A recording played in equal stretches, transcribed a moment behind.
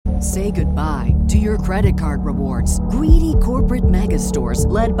Say goodbye to your credit card rewards. Greedy corporate mega stores,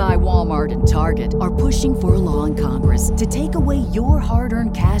 led by Walmart and Target, are pushing for a law in Congress to take away your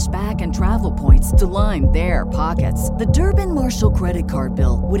hard-earned cash back and travel points to line their pockets. The Durbin-Marshall credit card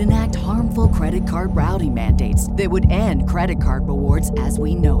bill would enact harmful credit card routing mandates that would end credit card rewards as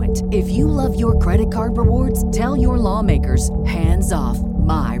we know it. If you love your credit card rewards, tell your lawmakers, hands off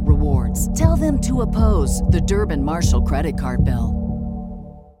my rewards. Tell them to oppose the Durbin-Marshall credit card bill.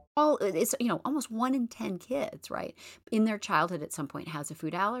 It's almost 1 in 10 kids, right, in their childhood at some point has a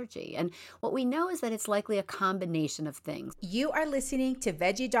food allergy. And what we know is that it's likely a combination of things. You are listening to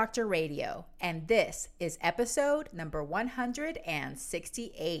Veggie Doctor Radio, and this is episode number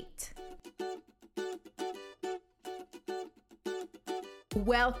 168.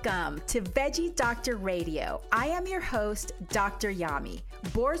 Welcome to Veggie Doctor Radio. I am your host, Dr. Yami,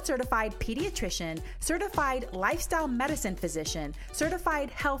 board-certified pediatrician, certified lifestyle medicine physician, certified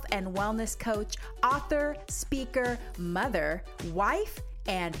health and wellness coach, author, speaker, mother, wife,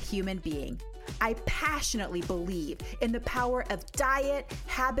 and human being. I passionately believe in the power of diet,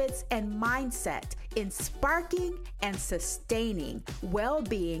 habits, and mindset in sparking and sustaining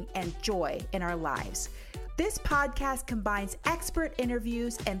well-being and joy in our lives. This podcast combines expert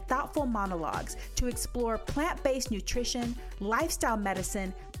interviews and thoughtful monologues to explore plant-based nutrition, lifestyle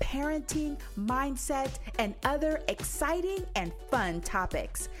medicine, parenting, mindset, and other exciting and fun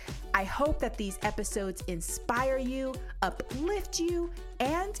topics. I hope that these episodes inspire you, uplift you,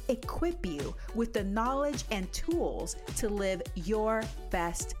 and equip you with the knowledge and tools to live your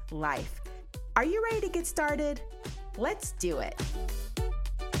best life. Are you ready to get started? Let's do it.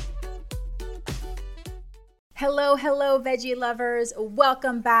 Hello, veggie lovers.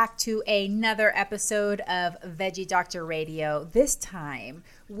 Welcome back to another episode of Veggie Doctor Radio, this time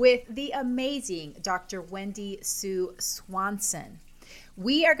with the amazing Dr. Wendy Sue Swanson.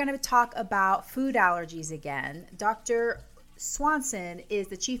 We are going to talk about food allergies again. Dr. Swanson is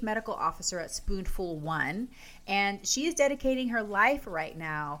the Chief Medical Officer at Spoonful One, and she is dedicating her life right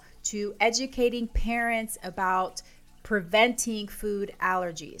now to educating parents about preventing food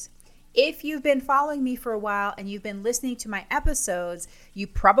allergies. If you've been following me for a while and you've been listening to my episodes, you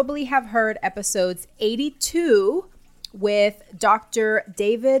probably have heard episodes 82 with Dr.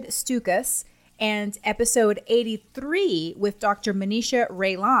 David Stukas and episode 83 with Dr. Manisha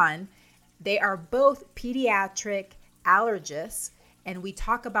Raylan. They are both pediatric allergists, and we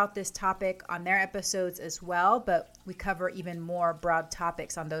talk about this topic on their episodes as well, but we cover even more broad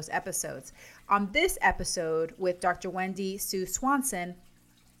topics on those episodes. On this episode with Dr. Wendy Sue Swanson,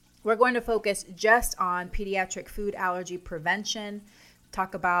 we're going to focus just on pediatric food allergy prevention,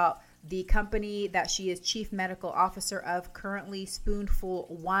 talk about the company that she is Chief Medical Officer of currently, Spoonful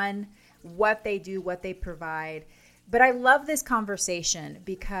One, what they do, what they provide. But I love this conversation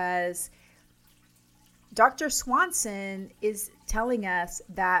because Dr. Swanson is telling us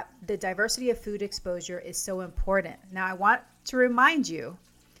that the diversity of food exposure is so important. Now, I want to remind you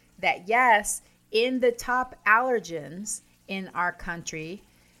that yes, in the top allergens in our country,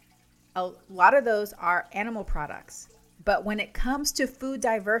 a lot of those are animal products. But when it comes to food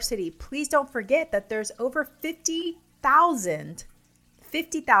diversity, please don't forget that there's over 50,000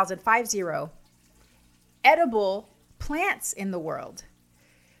 edible plants in the world.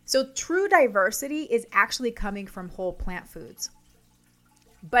 So true diversity is actually coming from whole plant foods.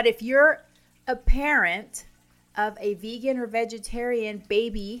 But if you're a parent of a vegan or vegetarian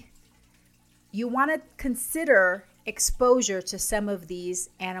baby, you want to consider exposure to some of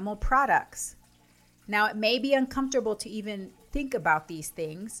these animal products. Now, it may be uncomfortable to even think about these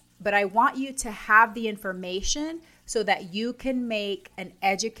things, but I want you to have the information so that you can make an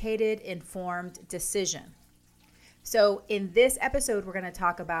educated, informed decision. So in this episode, we're going to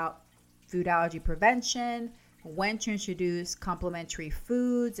talk about food allergy prevention, when to introduce complementary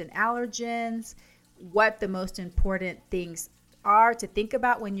foods and allergens, what the most important things are to think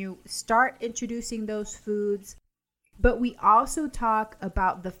about when you start introducing those foods. But we also talk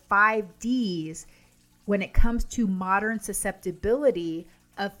about the 5 Ds when it comes to modern susceptibility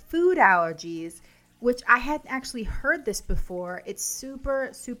of food allergies, which I hadn't actually heard this before. It's super,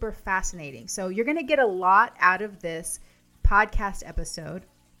 super fascinating. So you're going to get a lot out of this podcast episode.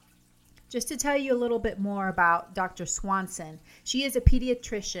 Just to tell you a little bit more about Dr. Swanson, she is a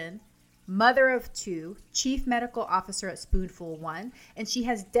pediatrician, mother of 2, Chief Medical Officer at Spoonful One, and she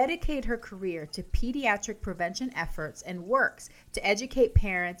has dedicated her career to pediatric prevention efforts and works to educate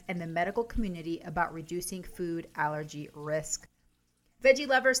parents and the medical community about reducing food allergy risk. Veggie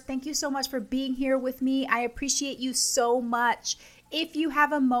lovers, thank you so much for being here with me. I appreciate you so much. If you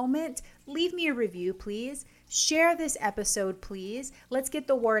have a moment, leave me a review, please. Share this episode, please. Let's get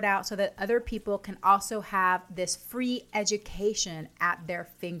the word out so that other people can also have this free education at their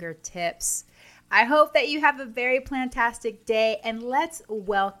fingertips. I hope that you have a very plantastic day, and let's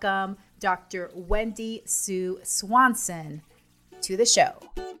welcome Dr. Wendy Sue Swanson to the show.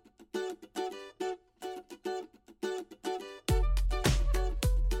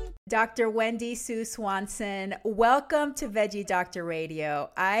 Dr. Wendy Sue Swanson, welcome to Veggie Doctor Radio.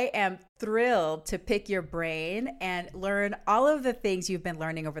 I am thrilled to pick your brain and learn all of the things you've been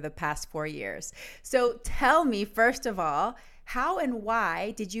learning over the past 4 years. So tell me, first of all, how and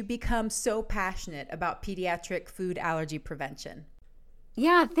why did you become so passionate about pediatric food allergy prevention?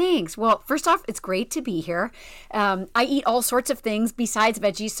 Yeah, thanks. Well, first off, it's great to be here. I eat all sorts of things besides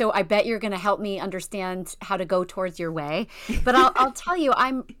veggies, so I bet you're going to help me understand how to go towards your way. But I'll tell you,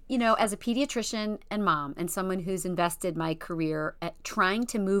 I'm, as a pediatrician and mom and someone who's invested my career at trying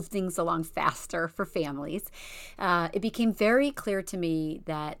to move things along faster for families, it became very clear to me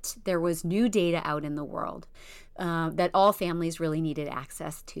that there was new data out in the world that all families really needed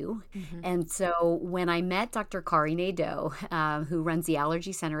access to. Mm-hmm. And so when I met Dr. Kari Nadeau, who runs the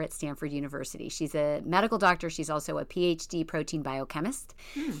Allergy Center at Stanford University, she's a medical doctor. She's also a PhD protein biochemist.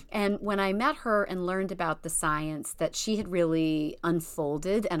 And when I met her and learned about the science that she had really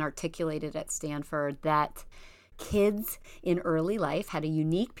unfolded and articulated at Stanford, that kids in early life had a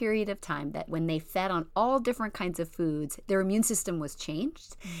unique period of time that when they fed on all different kinds of foods, their immune system was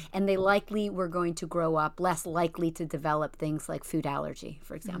changed, and they likely were going to grow up less likely to develop things like food allergy,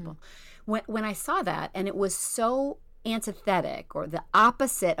 for example. When I saw that, and it was so antithetic or the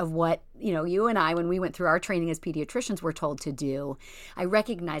opposite of what you and I, when we went through our training as pediatricians, were told to do, I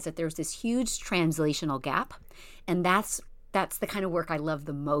recognized that there's this huge translational gap, and that's the kind of work I love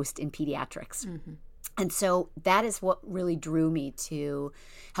the most in pediatrics. Mm-hmm. And so that is what really drew me to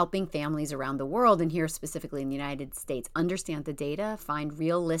helping families around the world, and here specifically in the United States, understand the data, find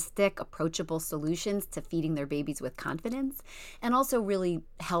realistic, approachable solutions to feeding their babies with confidence, and also really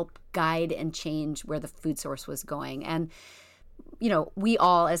help guide and change where the food source was going. And we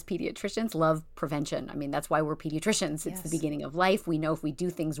all as pediatricians love prevention. I mean, that's why we're pediatricians. It's the beginning of life. We know if we do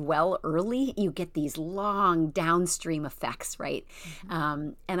things well early, you get these long downstream effects, right? Mm-hmm.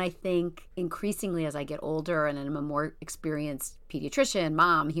 And I think increasingly as I get older and I'm a more experienced pediatrician,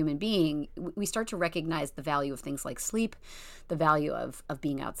 mom, human being, we start to recognize the value of things like sleep, the value of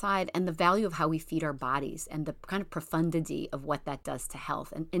being outside, and the value of how we feed our bodies and the kind of profundity of what that does to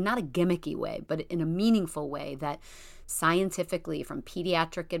health. And in not a gimmicky way, but in a meaningful way that scientifically, from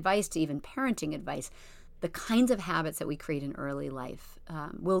pediatric advice to even parenting advice, the kinds of habits that we create in early life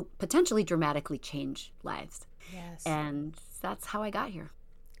will potentially dramatically change lives. Yes. And that's how I got here.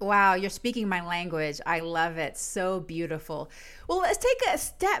 Wow, you're speaking my language. I love it. So beautiful. Well, let's take a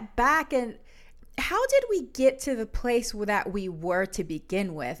step back, and how did we get to the place that we were to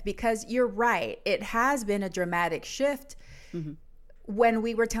begin with? Because you're right, it has been a dramatic shift. Mm-hmm. When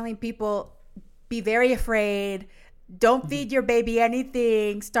we were telling people, be very afraid, don't feed your baby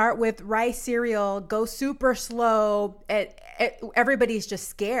anything, start with rice cereal, go super slow. Everybody's just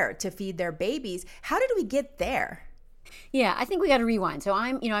scared to feed their babies. How did we get there? Yeah, I think we got to rewind. So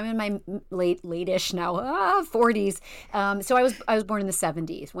I'm in my late-ish now, 40s. So I was born in the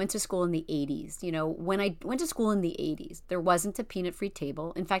 70s, went to school in the 80s. When I went to school in the 80s, there wasn't a peanut-free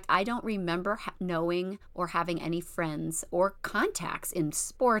table. In fact, I don't remember knowing or having any friends or contacts in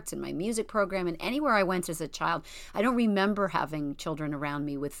sports, in my music program, and anywhere I went as a child. I don't remember having children around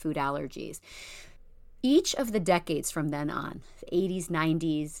me with food allergies. Each of the decades from then on, 80s,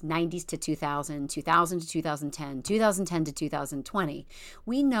 90s, 90s to 2000, 2000 to 2010, 2010 to 2020,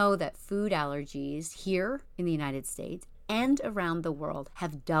 we know that food allergies here in the United States and around the world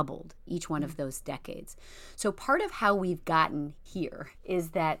have doubled each one of those decades. So part of how we've gotten here is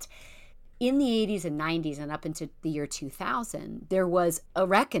that in the 80s and 90s and up into the year 2000, there was a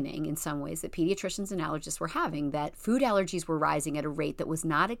reckoning in some ways that pediatricians and allergists were having that food allergies were rising at a rate that was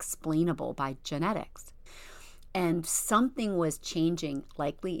not explainable by genetics. And something was changing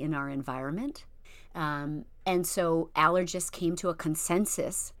likely in our environment. And so allergists came to a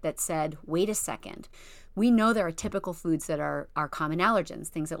consensus that said, wait a second, we know there are typical foods that are common allergens,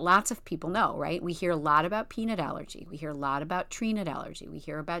 things that lots of people know, right? We hear a lot about peanut allergy. We hear a lot about tree nut allergy. We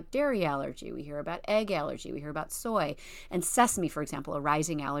hear about dairy allergy. We hear about egg allergy. We hear about soy. And sesame, for example, a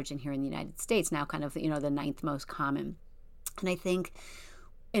rising allergen here in the United States, now kind of, the ninth most common. And I think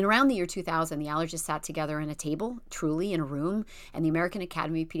And around the year 2000, the allergists sat together in a table, truly in a room, and the American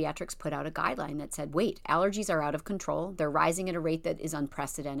Academy of Pediatrics put out a guideline that said, wait, allergies are out of control. They're rising at a rate that is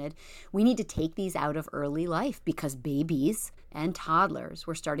unprecedented. We need to take these out of early life because babies and toddlers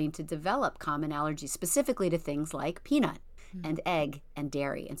were starting to develop common allergies, specifically to things like peanut and egg and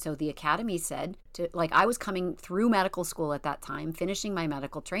dairy. And so the academy said, I was coming through medical school at that time, finishing my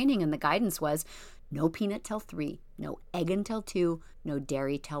medical training, and the guidance was no peanut till 3, no egg until 2, no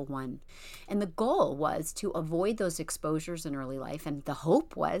dairy till 1. And the goal was to avoid those exposures in early life. And the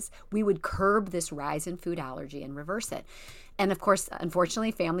hope was we would curb this rise in food allergy and reverse it. And of course,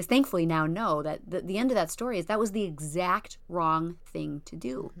 unfortunately, families thankfully now know that the end of that story is that was the exact wrong thing to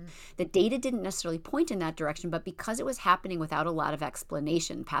do. The data didn't necessarily point in that direction, but because it was happening without a lot of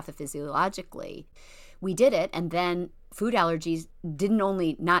explanation pathophysiologically, we did it. And then food allergies didn't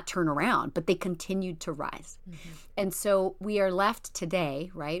only not turn around, but they continued to rise. And so we are left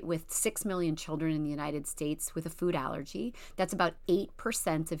today, right, with 6 million children in the United States with a food allergy. That's about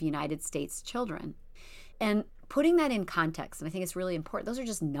 8% of United States children. And putting that in context, and I think it's really important, those are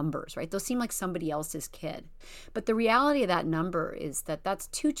just numbers, right? Those seem like somebody else's kid. But the reality of that number is that that's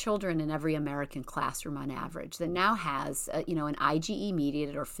 2 children in every American classroom on average that now has, an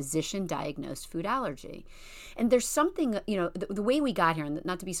IgE-mediated or physician-diagnosed food allergy. And there's something, the way we got here, and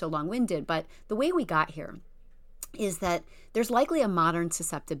not to be so long-winded, but the way we got here is that there's likely a modern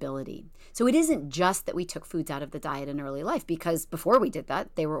susceptibility. So it isn't just that we took foods out of the diet in early life, because before we did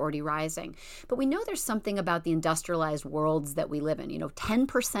that, they were already rising. But we know there's something about the industrialized worlds that we live in.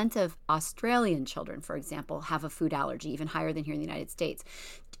 10% of Australian children, for example, have a food allergy, even higher than here in the United States.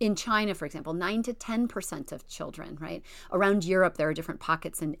 In China, for example, 9 to 10% of children, right? Around Europe, there are different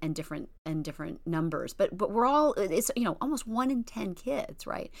pockets and different numbers. But we're all, it's, almost 1 in 10 kids,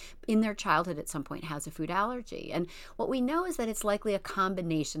 right, in their childhood at some point has a food allergy. And what we know is that it's likely a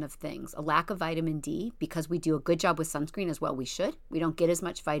combination of things. A lack of vitamin D, because we do a good job with sunscreen as well we should. We don't get as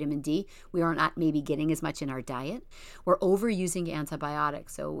much vitamin D. We are not maybe getting as much in our diet. We're overusing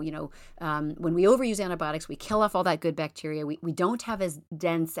antibiotics. So, when we overuse antibiotics, we kill off all that good bacteria. We don't have as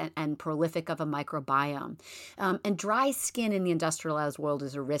dense and prolific of a microbiome. And dry skin in the industrialized world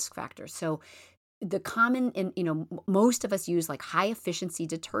is a risk factor. So the common, most of us use like high efficiency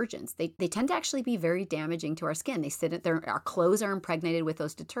detergents. They tend to actually be very damaging to our skin. They sit at our clothes are impregnated with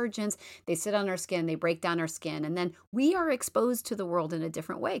those detergents. They sit on our skin, they break down our skin, and then we are exposed to the world in a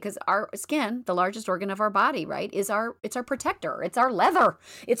different way because our skin, the largest organ of our body, right, it's our protector. It's our leather.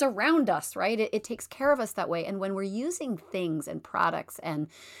 It's around us, right? It takes care of us that way. And when we're using things and products and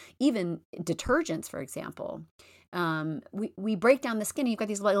even detergents, for example, we break down the skin, and you've got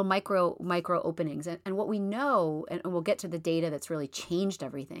these little micro openings. And what we know, and we'll get to the data that's really changed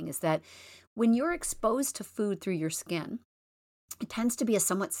everything, is that when you're exposed to food through your skin, it tends to be a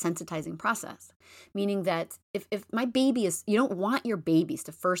somewhat sensitizing process, meaning that if my baby you don't want your babies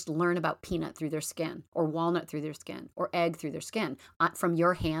to first learn about peanut through their skin or walnut through their skin or egg through their skin from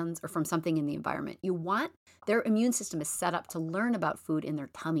your hands or from something in the environment. You want their immune system is set up to learn about food in their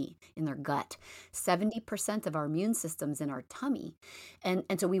tummy, in their gut. 70% of our immune system's in our tummy. And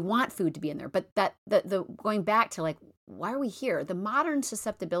so we want food to be in there. But the going back to why are we here? The modern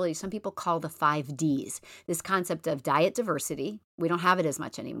susceptibility, some people call the 5 Ds, this concept of diet diversity. We don't have it as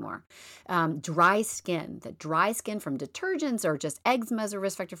much anymore. Dry skin, the dry skin from detergents or just eczema as a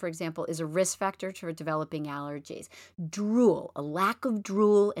risk factor, for example, is a risk factor for developing allergies. Drool, a lack of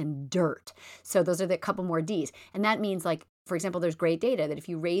drool and dirt. So those are the couple more Ds. And that means for example, there's great data that if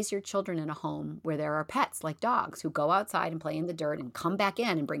you raise your children in a home where there are pets like dogs who go outside and play in the dirt and come back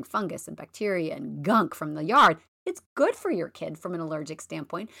in and bring fungus and bacteria and gunk from the yard, it's good for your kid from an allergic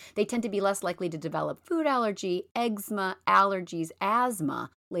standpoint. They tend to be less likely to develop food allergy, eczema, allergies,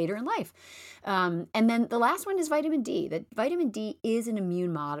 asthma later in life. And then the last one is vitamin D, that vitamin D is an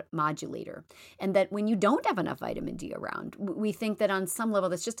immune modulator. And that when you don't have enough vitamin D around, we think that on some level,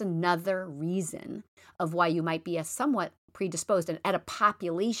 that's just another reason of why you might be a somewhat predisposed, and at a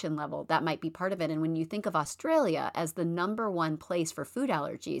population level, that might be part of it. And when you think of Australia as the number 1 place for food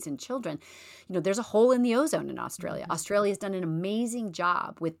allergies in children, there's a hole in the ozone in Australia. Australia's done an amazing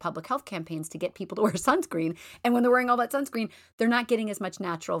job with public health campaigns to get people to wear sunscreen. And when they're wearing all that sunscreen, they're not getting as much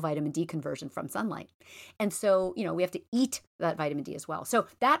natural vitamin D conversion from sunlight. And so, we have to eat that vitamin D as well. So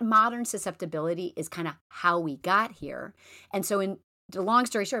that modern susceptibility is kind of how we got here. And so the long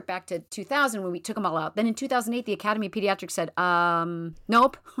story short, back to 2000 when we took them all out. Then in 2008, the Academy of Pediatrics said,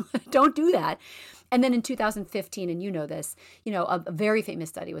 nope, don't do that. And then in 2015, and you know this, a very famous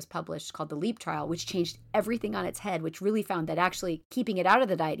study was published called the LEAP trial, which changed everything on its head, which really found that actually keeping it out of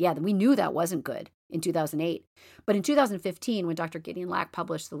the diet, we knew that wasn't good in 2008. But in 2015, when Dr. Gideon Lack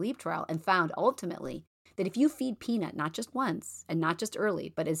published the LEAP trial and found ultimately that if you feed peanut, not just once and not just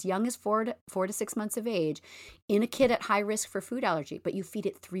early, but as young as 4 to 6 months of age, in a kid at high risk for food allergy, but you feed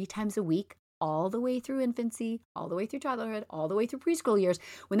it 3 times a week, all the way through infancy, all the way through toddlerhood, all the way through preschool years,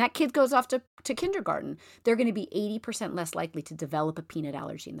 when that kid goes off to kindergarten, they're going to be 80% less likely to develop a peanut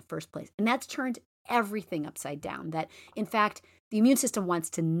allergy in the first place. And that's turned everything upside down. That, in fact, the immune system wants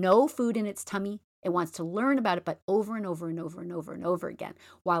to know food in its tummy. It wants to learn about it, but over and over and over and over and over again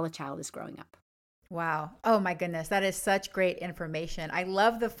while a child is growing up. Wow. Oh my goodness. That is such great information. I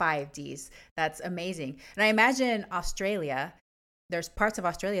love the 5Ds. That's amazing. And I imagine Australia, there's parts of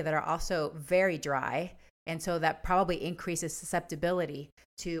Australia that are also very dry. And so that probably increases susceptibility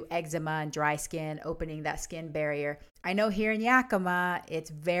to eczema and dry skin, opening that skin barrier. I know here in Yakima, it's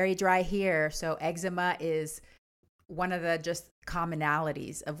very dry here. So eczema is one of the just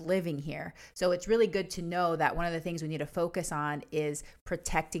commonalities of living here. So it's really good to know that one of the things we need to focus on is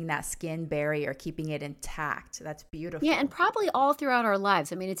protecting that skin barrier, keeping it intact. That's beautiful. Yeah, and probably all throughout our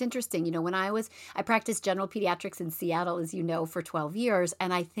lives. I mean, it's interesting. When I practiced general pediatrics in Seattle, as you know, for 12 years.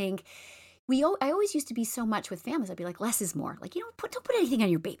 And I think I always used to be so much with families. I'd be like, less is more. Like, don't put anything on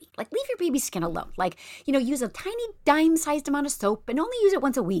your baby. Like, leave your baby's skin alone. Like, use a tiny dime-sized amount of soap and only use it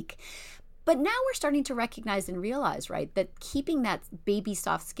once a week. But now we're starting to recognize and realize, right, that keeping that baby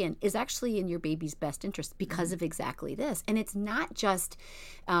soft skin is actually in your baby's best interest because of exactly this. And it's not just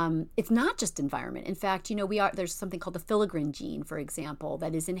environment. In fact, there's something called the filaggrin gene, for example,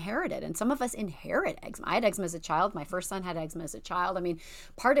 that is inherited. And some of us inherit eczema. I had eczema as a child. My first son had eczema as a child. I mean,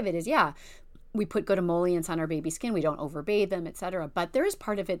 part of it is, we put good emollients on our baby's skin. We don't overbathe them, et cetera. But there is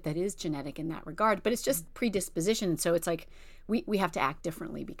part of it that is genetic in that regard. But it's just predisposition. And so it's like we have to act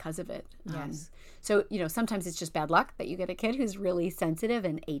differently because of it. Yes. So, sometimes it's just bad luck that you get a kid who's really sensitive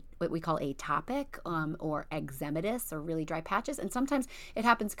and what we call atopic or eczematous or really dry patches. And sometimes it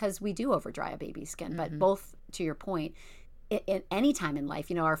happens because we do overdry a baby's skin. But both, to your point, at any time in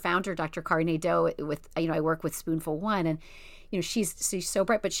life, our founder, Dr. Carne Doe, I work with Spoonful One, and she's so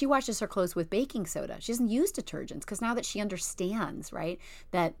bright, but she washes her clothes with baking soda. She doesn't use detergents because now that she understands, right,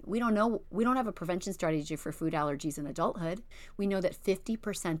 that we don't have a prevention strategy for food allergies in adulthood. We know that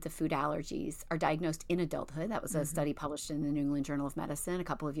 50% of food allergies are diagnosed in adulthood. That was a study published in the New England Journal of Medicine a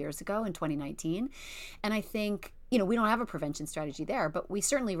couple of years ago in 2019. And I think, we don't have a prevention strategy there, but we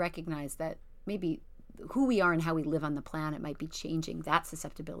certainly recognize that maybe who we are and how we live on the planet might be changing that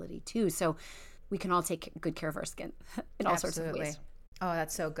susceptibility too. So we can all take good care of our skin in all sorts of ways. Oh,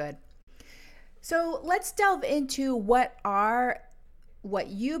 that's so good. So let's delve into what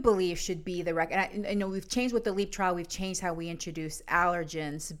you believe should be the and I know we've changed with the LEAP trial, we've changed how we introduce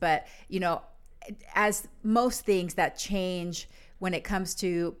allergens, but as most things that change when it comes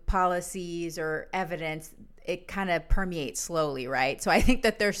to policies or evidence, it kind of permeates slowly, right? So I think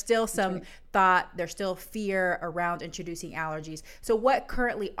that there's still some thought, there's still fear around introducing allergies. So what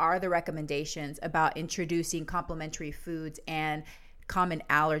currently are the recommendations about introducing complementary foods and common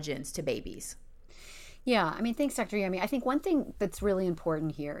allergens to babies? Yeah, thanks, Dr. Yemi. I think one thing that's really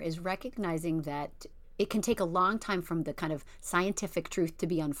important here is recognizing that it can take a long time from the kind of scientific truth to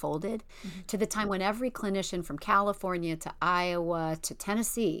be unfolded to the time when every clinician from California to Iowa to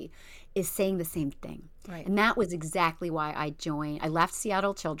Tennessee is saying the same thing. Right. And that was exactly why I left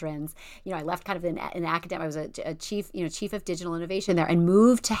Seattle Children's. I left kind of an academic. I was a chief of digital innovation there, and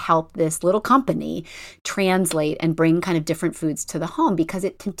moved to help this little company translate and bring kind of different foods to the home because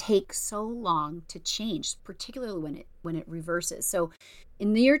it can take so long to change, particularly when it reverses. So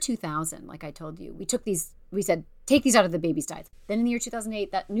in the year 2000, like I told you, we said, take these out of the baby's diets. Then in the year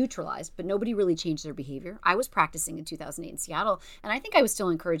 2008, that neutralized, but nobody really changed their behavior. I was practicing in 2008 in Seattle, and I think I was still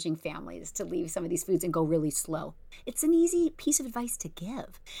encouraging families to leave some of these foods and go really slow. It's an easy piece of advice to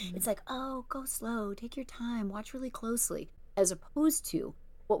give. It's like, oh, go slow, take your time, watch really closely, as opposed to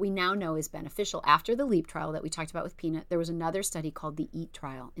what we now know is beneficial. After the LEAP trial that we talked about with peanut, there was another study called the EAT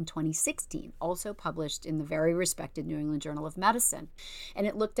trial in 2016, also published in the very respected New England Journal of Medicine. And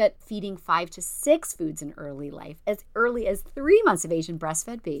it looked at feeding 5 to 6 foods in early life, as early as 3 months of age in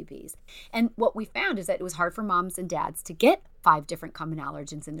breastfed babies. And what we found is that it was hard for moms and dads to get 5 different common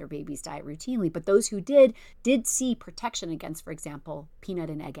allergens in their baby's diet routinely. But those who did see protection against, for example, peanut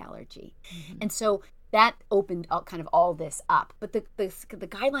and egg allergy. And so that opened all this up. But the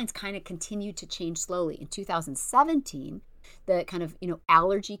guidelines kind of continued to change slowly. In 2017, the kind of,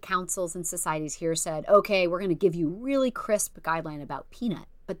 allergy councils and societies here said, okay, we're going to give you really crisp guideline about peanut.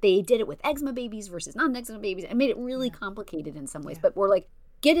 But they did it with eczema babies versus non-eczema babies and made it really complicated in some ways. But we're like,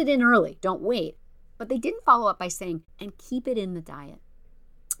 get it in early, don't wait. But they didn't follow up by saying, and keep it in the diet.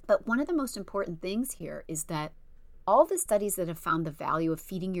 But one of the most important things here is that all the studies that have found the value of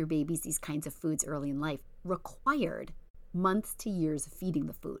feeding your babies these kinds of foods early in life required months to years of feeding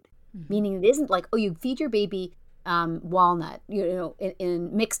the food. Meaning it isn't like, oh, you feed your baby walnut, in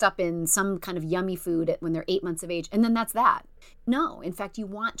mixed up in some kind of yummy food when they're 8 months of age, and then that's that. No, in fact, you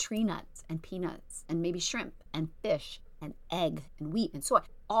want tree nuts and peanuts and maybe shrimp and fish and egg and wheat and soy.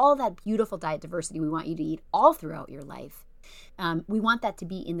 All that beautiful diet diversity we want you to eat all throughout your life. We want that to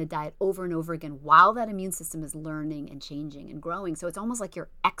be in the diet over and over again while that immune system is learning and changing and growing. So it's almost like you're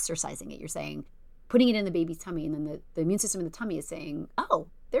exercising it. You're saying, putting it in the baby's tummy, and then the immune system in the tummy is saying, oh,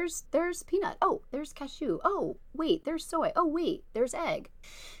 there's peanut. Oh, there's cashew. Oh, wait, there's soy. Oh, wait, there's egg.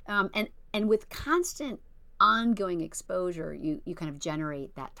 And with constant ongoing exposure, you kind of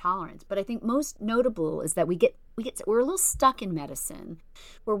generate that tolerance. But I think most notable is that we're a little stuck in medicine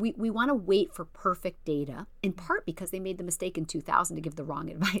where we want to wait for perfect data, in part because they made the mistake in 2000 to give the wrong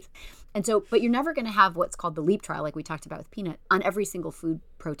advice. And so, but you're never going to have what's called the LEAP trial, like we talked about with peanut, on every single food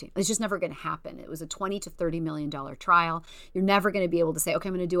protein. It's just never going to happen. It was a $20 to $30 million trial. You're never going to be able to say, okay,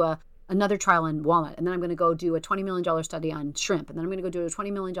 I'm going to do another trial on walnut, and then I'm going to go do a $20 million study on shrimp, and then I'm going to go do a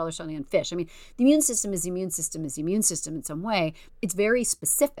 $20 million study on fish. I mean, the immune system is the immune system is the immune system in some way. It's very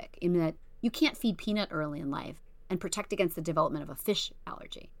specific in that you can't feed peanut early in life and protect against the development of a fish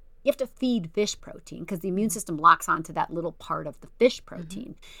allergy. You have to feed fish protein because the immune system locks onto that little part of the fish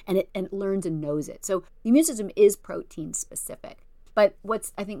protein and it learns and knows it. So the immune system is protein specific. But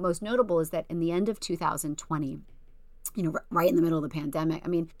what's I think most notable is that in the end of 2020, right in the middle of the pandemic, I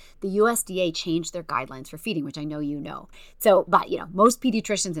mean, the USDA changed their guidelines for feeding, which I know you know. So, but, most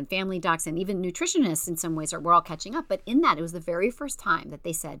pediatricians and family docs and even nutritionists in some ways we're all catching up. But in that, it was the very first time that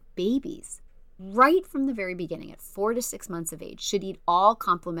they said babies, right from the very beginning, at 4 to 6 months of age, should eat all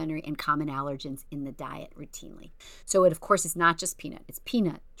complementary and common allergens in the diet routinely. So it, of course, is not just peanut. It's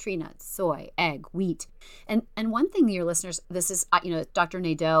peanut, tree nuts, soy, egg, wheat. And one thing, your listeners, this is, Dr.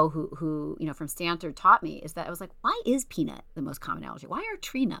 Nadeau, who from Stanford taught me, is that I was like, why is peanut the most common allergy? Why are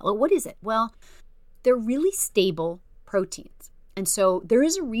tree nut? Well, what is it? Well, they're really stable proteins. And so there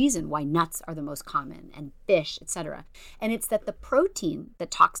is a reason why nuts are the most common and fish, etc. And it's that the protein that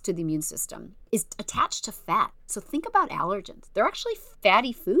talks to the immune system is attached to fat. So think about allergens. They're actually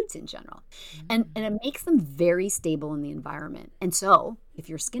fatty foods in general. And it makes them very stable in the environment. And so if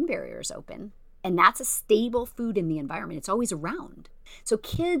your skin barrier is open, and that's a stable food in the environment, it's always around. So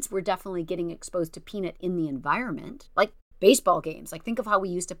kids were definitely getting exposed to peanut in the environment, like baseball games. Like think of how we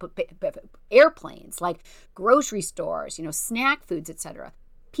used to put airplanes, like grocery stores, snack foods, etc.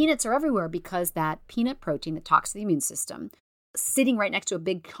 Peanuts are everywhere because that peanut protein that talks to the immune system, sitting right next to a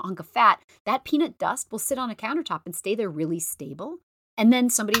big hunk of fat, that peanut dust will sit on a countertop and stay there really stable. And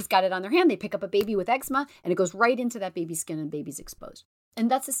then somebody's got it on their hand. They pick up a baby with eczema and it goes right into that baby's skin and baby's exposed. And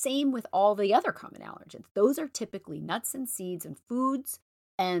that's the same with all the other common allergens. Those are typically nuts and seeds and foods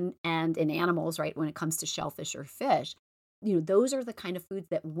and in animals, right, when it comes to shellfish or fish. Those are the kind of foods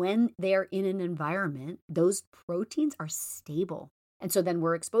that when they're in an environment, those proteins are stable. And so then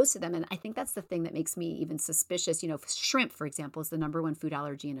we're exposed to them. And I think that's the thing that makes me even suspicious. Shrimp, for example, is the number one food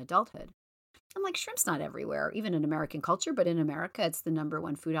allergy in adulthood. I'm like, shrimp's not everywhere, even in American culture, but in America, it's the number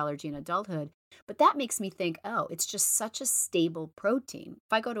one food allergy in adulthood. But that makes me think, oh, it's just such a stable protein.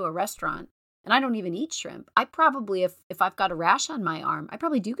 If I go to a restaurant and I don't even eat shrimp, I probably, if I've got a rash on my arm, I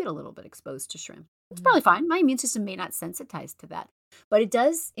probably do get a little bit exposed to shrimp. It's probably fine. My immune system may not sensitize to that, but it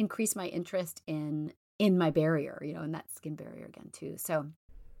does increase my interest in my barrier, in that skin barrier again too. So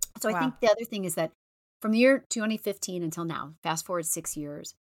I think the other thing is that from the year 2015 until now, fast forward 6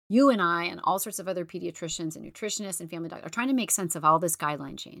 years, you and I and all sorts of other pediatricians and nutritionists and family doctors are trying to make sense of all this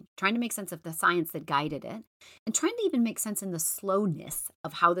guideline change, trying to make sense of the science that guided it, and trying to even make sense in the slowness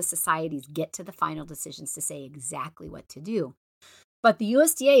of how the societies get to the final decisions to say exactly what to do. But the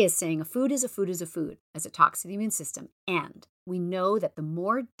USDA is saying a food is a food is a food as it talks to the immune system. And we know that the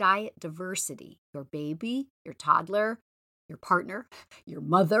more diet diversity your baby, your toddler, your partner, your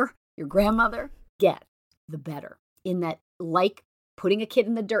mother, your grandmother get, the better. In that, like putting a kid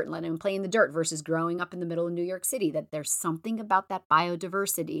in the dirt and letting him play in the dirt versus growing up in the middle of New York City, that there's something about that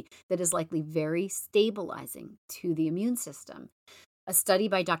biodiversity that is likely very stabilizing to the immune system. A study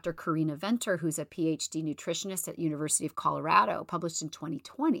by Dr. Karina Venter, who's a PhD nutritionist at University of Colorado, published in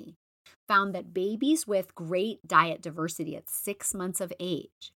 2020, found that babies with great diet diversity at 6 months of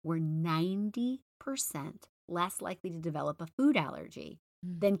age were 90% less likely to develop a food allergy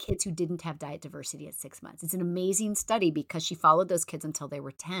than kids who didn't have diet diversity at 6 months. It's an amazing study because she followed those kids until they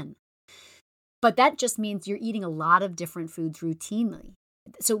were 10. But that just means you're eating a lot of different foods routinely.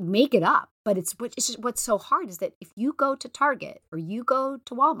 So make it up. But it's just what's so hard is that if you go to Target or you go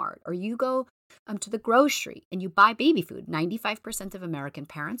to Walmart or you go to the grocery and you buy baby food, 95% of American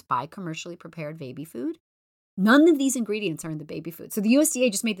parents buy commercially prepared baby food. None of these ingredients are in the baby food. So the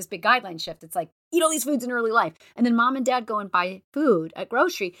USDA just made this big guideline shift. It's like, eat all these foods in early life. And then mom and dad go and buy food at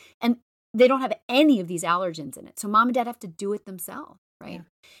grocery and they don't have any of these allergens in it. So mom and dad have to do it themselves, right? Yeah.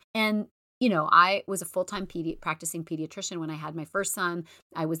 And I was a full-time practicing pediatrician when I had my first son.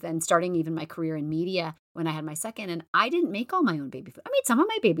 I was then starting even my career in media when I had my second, and I didn't make all my own baby food. I made some of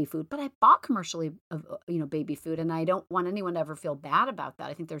my baby food, but I bought commercially, baby food, and I don't want anyone to ever feel bad about that.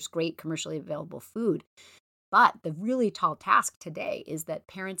 I think there's great commercially available food. But the really tall task today is that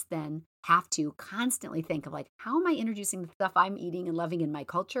parents then have to constantly think of like, how am I introducing the stuff I'm eating and loving in my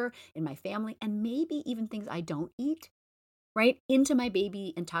culture, in my family, and maybe even things I don't eat, right, into my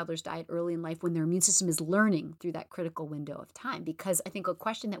baby and toddler's diet early in life when their immune system is learning through that critical window of time. Because I think a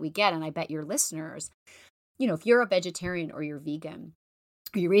question that we get, and I bet your listeners, if you're a vegetarian or you're vegan,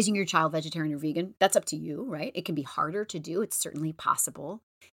 or you're raising your child vegetarian or vegan, that's up to you, right? It can be harder to do. It's certainly possible.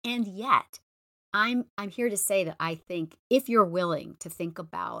 And yet, I'm here to say that I think if you're willing to think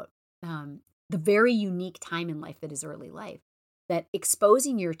about the very unique time in life that is early life, that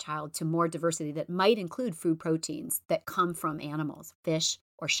exposing your child to more diversity that might include food proteins that come from animals, fish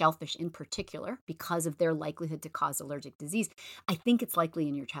or shellfish in particular, because of their likelihood to cause allergic disease, I think it's likely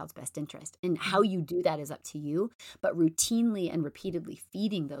in your child's best interest. And how you do that is up to you, but routinely and repeatedly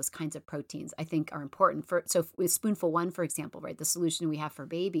feeding those kinds of proteins, I think, are important. So with Spoonful One, for example, right, the solution we have for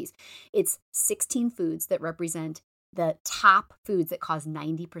babies, it's 16 foods that represent the top foods that cause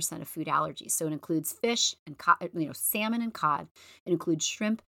 90% of food allergies. So it includes fish and salmon and cod. It includes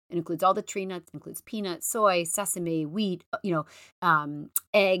shrimp. It includes all the tree nuts. It includes peanuts, soy, sesame, wheat,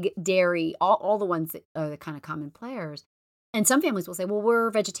 egg, dairy, all the ones that are the kind of common players. And some families will say, well, we're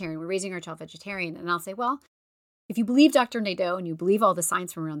vegetarian. We're raising our child vegetarian. And I'll say, well, if you believe Dr. Nadeau and you believe all the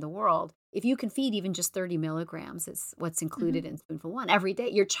science from around the world, if you can feed even just 30 milligrams, is what's included in Spoonful One every day,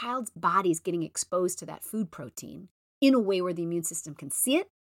 your child's body's getting exposed to that food protein in a way where the immune system can see it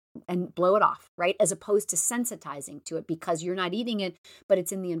and blow it off, right? As opposed to sensitizing to it because you're not eating it, but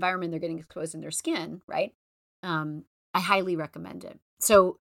it's in the environment, they're getting exposed in their skin, right? I highly recommend it.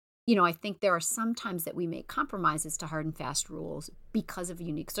 So, I think there are some times that we make compromises to hard and fast rules because of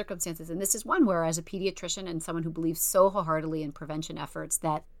unique circumstances. And this is one where, as a pediatrician and someone who believes so wholeheartedly in prevention efforts,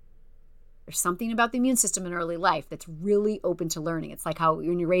 that there's something about the immune system in early life that's really open to learning. It's like how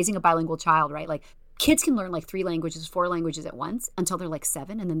when you're raising a bilingual child, right? Like kids can learn like 3 languages, 4 languages at once until they're like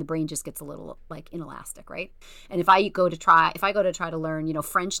 7, and then the brain just gets a little like inelastic, right? And if I go to try to learn,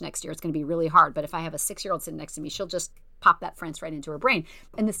 French next year, it's going to be really hard. But if I have a 6-year-old sitting next to me, she'll just pop that French right into her brain.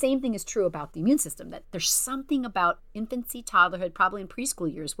 And the same thing is true about the immune system, that there's something about infancy, toddlerhood, probably in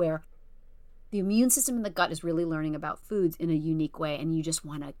preschool years, where the immune system in the gut is really learning about foods in a unique way, and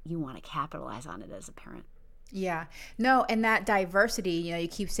you want to capitalize on it as a parent. Yeah. No, and that diversity, you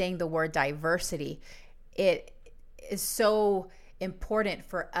keep saying the word diversity. It is so important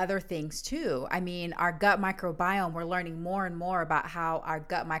for other things too. I mean, our gut microbiome, we're learning more and more about how our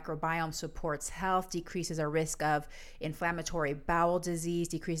gut microbiome supports health, decreases our risk of inflammatory bowel disease,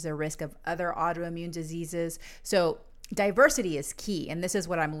 decreases our risk of other autoimmune diseases. So diversity is key. And this is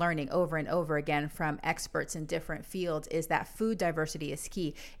what I'm learning over and over again from experts in different fields, is that food diversity is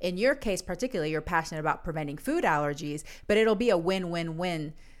key. In your case, particularly, you're passionate about preventing food allergies, but it'll be a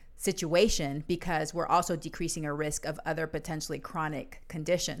win-win-win situation because we're also decreasing our risk of other potentially chronic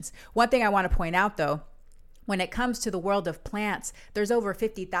conditions. One thing I want to point out, though, when it comes to the world of plants, there's over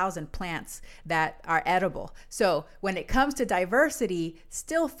 50,000 plants that are edible. So when it comes to diversity,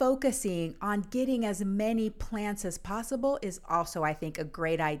 still focusing on getting as many plants as possible is also, I think, a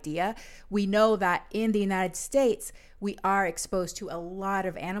great idea. We know that in the United States, we are exposed to a lot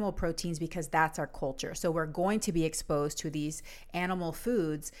of animal proteins because that's our culture. So we're going to be exposed to these animal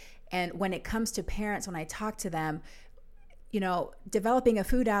foods. And when it comes to parents, when I talk to them, developing a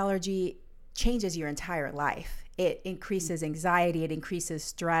food allergy changes your entire life. It increases anxiety, it increases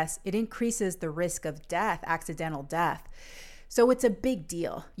stress, it increases the risk of death, accidental death. So it's a big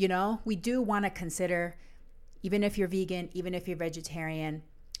deal. We do want to consider, even if you're vegan, even if you're vegetarian,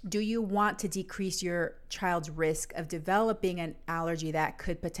 do you want to decrease your child's risk of developing an allergy that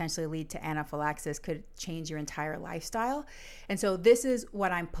could potentially lead to anaphylaxis, could change your entire lifestyle? And so this is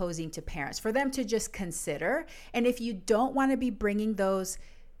what I'm posing to parents for them to just consider. And if you don't want to be bringing those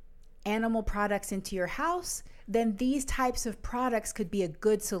animal products into your house, then these types of products could be a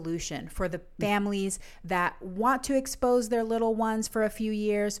good solution for the families that want to expose their little ones for a few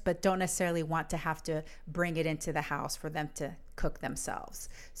years, but don't necessarily want to have to bring it into the house for them to cook themselves.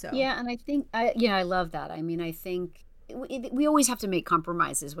 So Yeah, and I think I love that. I mean, I think we always have to make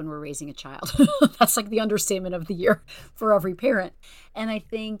compromises when we're raising a child. That's like the understatement of the year for every parent. And I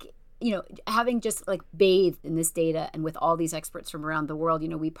think, having just like bathed in this data and with all these experts from around the world,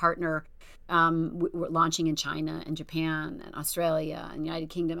 we partner, we're launching in China and Japan and Australia and United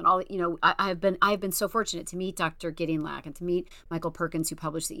Kingdom and all, I've been so fortunate to meet Dr. Gideon Lack and to meet Michael Perkins, who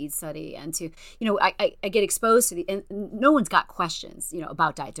published the EAT study, and to, I get exposed to and no one's got questions,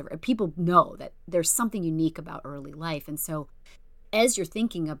 about diet diversity. People know that there's something unique about early life. And so as you're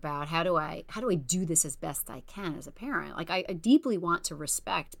thinking about how do I do this as best I can as a parent, like I deeply want to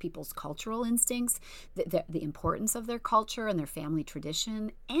respect people's cultural instincts, the importance of their culture and their family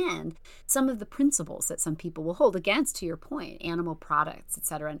tradition, and some of the principles that some people will hold against, to your point, animal products, et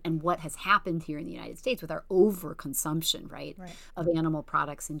cetera, and what has happened here in the United States with our overconsumption, right. of animal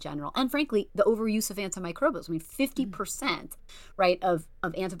products in general, and frankly, the overuse of antimicrobials. I mean, 50%, right, of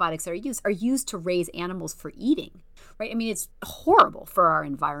antibiotics that are used to raise animals for eating. Right. I mean, it's horrible for our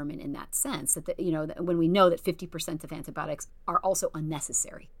environment in that sense that, when we know that 50% of antibiotics are also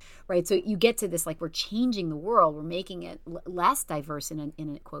unnecessary. Right. So you get to this, like, we're changing the world. We're making it less diverse in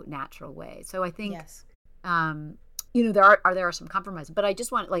a quote natural way. So I think, yes. There are some compromises, but I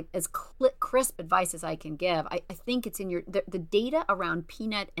just want, like, as crisp advice as I can give. I think it's in the data around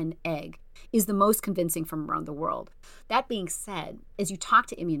peanut and egg is the most convincing from around the world. That being said, as you talk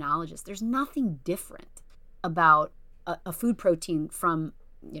to immunologists, there's nothing different about a food protein from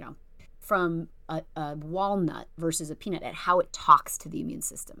a walnut versus a peanut at how it talks to the immune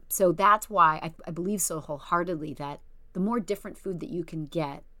system. So that's why I believe so wholeheartedly that the more different food that you can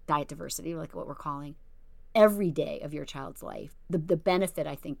get, diet diversity, like what we're calling, every day of your child's life, the benefit,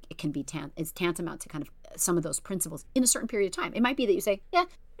 I think, it can be is tantamount to kind of some of those principles in a certain period of time. It might be that you say, you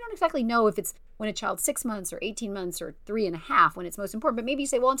don't exactly know if it's when a child's 6 months or 18 months or 3.5 when it's most important, but maybe you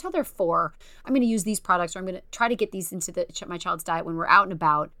say, well, until they're 4, I'm going to use these products, or I'm going to try to get these into my child's diet when we're out and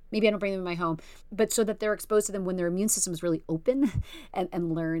about. Maybe I don't bring them in my home, but so that they're exposed to them when their immune system is really open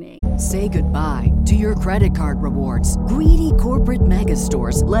and learning. Say goodbye to your credit card rewards. Greedy corporate mega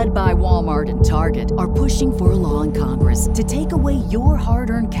stores, led by Walmart and Target, are pushing for a law in Congress to take away your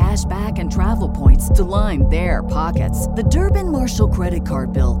hard-earned cash back and travel points to line their pockets. The Durbin-Marshall credit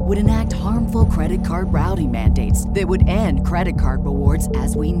card bill would enact harmful credit card routing mandates that would end credit card rewards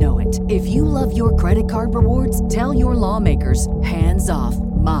as we know it. If you love your credit card rewards, tell your lawmakers, hands off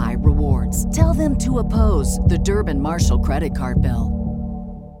my rewards. Tell them to oppose the Durbin-Marshall credit card bill.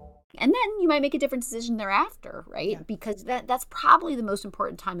 And then you might make a different decision thereafter, right? Yeah. Because that's probably the most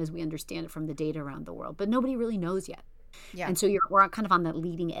important time as we understand it from the data around the world. But nobody really knows yet. Yeah. And so we're kind of on the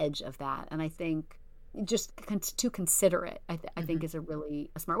leading edge of that. And I think just to consider it, I think is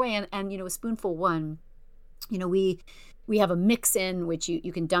a smart way. And a spoonful one, we have a mix in which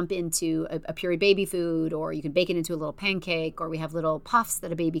you can dump into a puree baby food, or you can bake it into a little pancake, or we have little puffs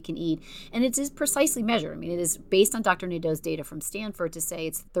that a baby can eat. And it is precisely measured. I mean, it is based on Dr. Nadeau's data from Stanford to say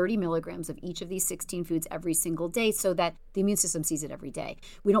it's 30 milligrams of each of these 16 foods every single day so that the immune system sees it every day.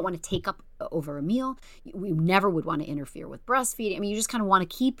 We don't want to take up over a meal. We never would want to interfere with breastfeeding. I mean, you just kind of want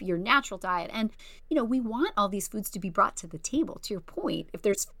to keep your natural diet. And, we want all these foods to be brought to the table. To your point, if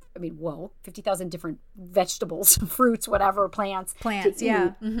there's 50,000 different vegetables, fruits, whatever, plants. Plants,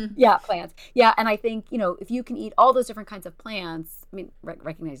 yeah. Mm-hmm. Yeah, plants. Yeah, and I think, if you can eat all those different kinds of plants, I mean,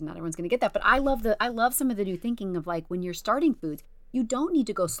 recognizing not everyone's going to get that, but I love some of the new thinking of, like, when you're starting foods, you don't need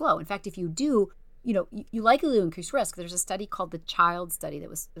to go slow. In fact, if you do, you likely to increase risk. There's a study called the CHILD study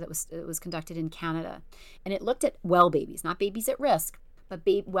that was conducted in Canada, and it looked at well babies, not babies at risk, but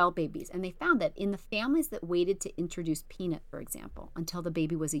well babies. And they found that in the families that waited to introduce peanut, for example, until the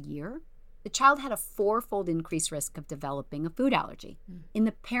baby was a year, the child had a 4-fold increased risk of developing a food allergy. In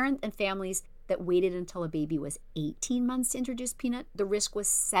the parent and families that waited until a baby was 18 months to introduce peanut, the risk was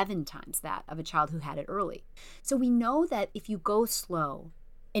 7 times that of a child who had it early. So we know that if you go slow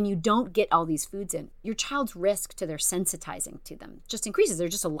and you don't get all these foods in, your child's risk to their sensitizing to them just increases. They're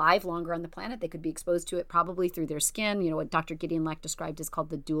just alive longer on the planet. They could be exposed to it probably through their skin. What Dr. Gideon Lack described is called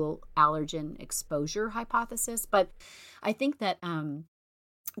the dual allergen exposure hypothesis. But I think that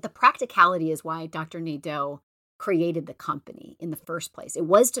the practicality is why Dr. Nadeau created the company in the first place. It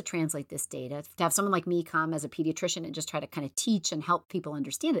was to translate this data, to have someone like me come as a pediatrician and just try to kind of teach and help people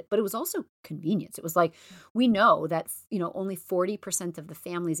understand it. But it was also convenience. It was like, we know that, only 40% of the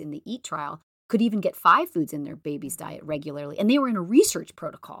families in the EAT trial could even get 5 foods in their baby's diet regularly. And they were in a research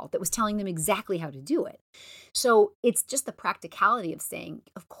protocol that was telling them exactly how to do it. So it's just the practicality of saying,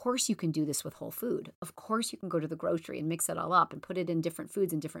 of course you can do this with whole food. Of course you can go to the grocery and mix it all up and put it in different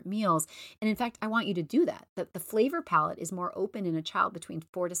foods and different meals. And in fact, I want you to do that. The flavor palette is more open in a child between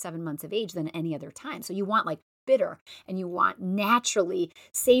 4 to 7 months of age than any other time. So you want like bitter, and you want naturally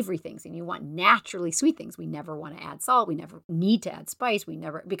savory things, and you want naturally sweet things. We never want to add salt. We never need to add spice.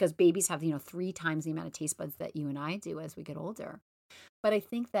 Because babies have, 3 times the amount of taste buds that you and I do as we get older. But I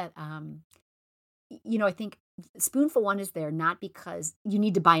think that, I think spoonful one is there not because you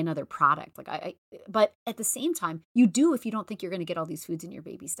need to buy another product. But at the same time, you do if you don't think you're going to get all these foods in your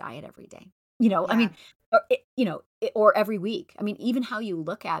baby's diet every day. I mean, or every week. I mean, even how you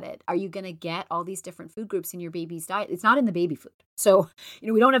look at it, are you going to get all these different food groups in your baby's diet? It's not in the baby food. So,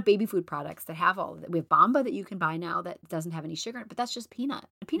 we don't have baby food products that have all of it. We have Bamba that you can buy now that doesn't have any sugar in it, but that's just peanut.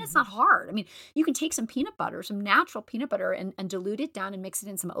 And peanut's not hard. I mean, you can take some peanut butter, some natural peanut butter and dilute it down and mix it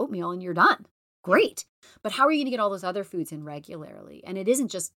in some oatmeal and you're done. Great. But how are you going to get all those other foods in regularly? And it isn't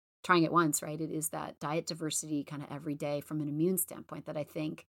just trying it once, right? It is that diet diversity kind of every day from an immune standpoint that I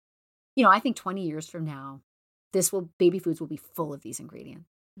think 20 years from now, baby foods will be full of these ingredients.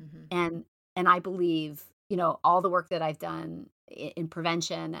 Mm-hmm. And I believe, all the work that I've done in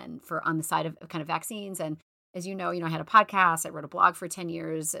prevention and on the side of kind of vaccines. And as you know, I had a podcast, I wrote a blog for 10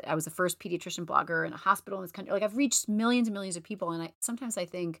 years. I was the first pediatrician blogger in a hospital in this country. Like I've reached millions and millions of people. And sometimes I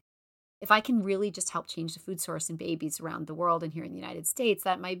think if I can really just help change the food source in babies around the world and here in the United States,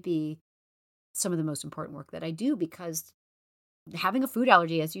 that might be some of the most important work that I do, because having a food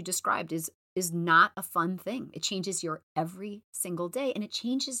allergy, as you described, is not a fun thing. It changes your every single day, and it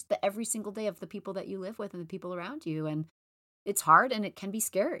changes the every single day of the people that you live with and the people around you. And it's hard and it can be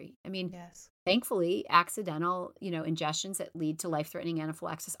scary. I mean, yes. Thankfully, accidental, ingestions that lead to life-threatening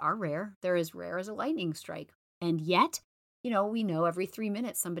anaphylaxis are rare. They're as rare as a lightning strike. And yet, we know every 3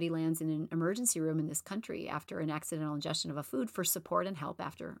 minutes somebody lands in an emergency room in this country after an accidental ingestion of a food for support and help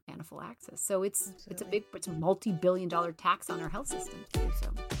after anaphylaxis. So it's a multi-billion-dollar tax on our health system too.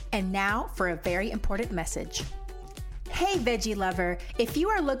 So. And now for a very important message. Hey, veggie lover, if you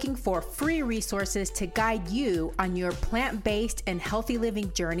are looking for free resources to guide you on your plant-based and healthy living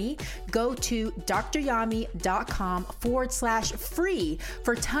journey, go to DrYami.com/free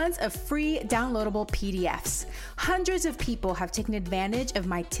for tons of free downloadable PDFs. Hundreds of people have taken advantage of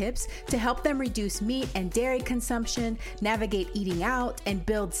my tips to help them reduce meat and dairy consumption, navigate eating out, and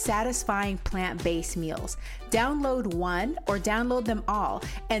build satisfying plant-based meals. Download one or download them all,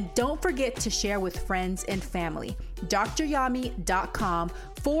 and don't forget to share with friends and family.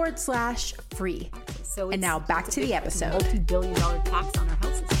 DrYami.com/free. And now back to the episode. Multi-billion-dollar tax on our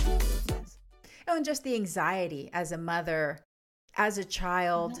health system. Yes. And just the anxiety as a mother, as a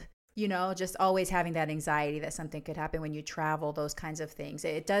child, just always having that anxiety that something could happen when you travel, those kinds of things.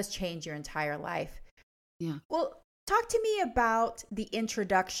 It does change your entire life. Yeah. Well, talk to me about the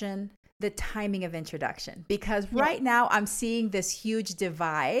introduction, the timing of introduction, because right now I'm seeing this huge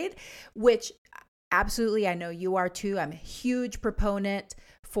divide, which absolutely, I know you are too. I'm a huge proponent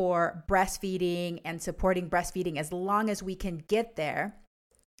for breastfeeding and supporting breastfeeding as long as we can get there.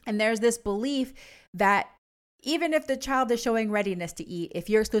 And there's this belief that even if the child is showing readiness to eat, if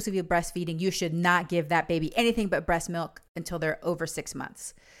you're exclusively breastfeeding, you should not give that baby anything but breast milk until they're over 6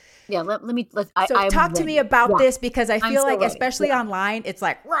 months. Yeah, talk to me about this, because I feel like, especially online, it's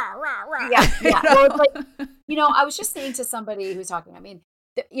like, rah, rah, rah. Yeah. Well, it's like, I was just saying to somebody who's talking, I mean,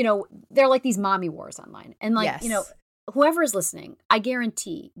 there are like these mommy wars online. And like, whoever is listening, I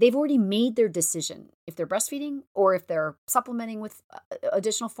guarantee they've already made their decision if they're breastfeeding or if they're supplementing with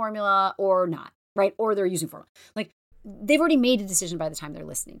additional formula or not, right? Or they're using formula. Like, they've already made a decision by the time they're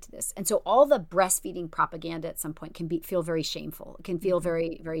listening to this. And so all the breastfeeding propaganda at some point can feel very shameful. It can feel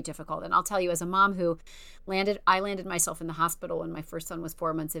very, very difficult. And I'll tell you, as a mom who I landed myself in the hospital when my first son was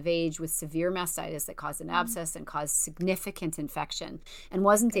 4 months of age with severe mastitis that caused an abscess and caused significant infection, and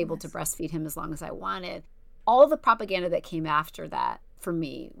wasn't able to breastfeed him as long as I wanted. All the propaganda that came after that for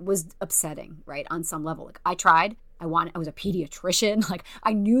me was upsetting, right? On some level. Like, I tried. I was a pediatrician. Like,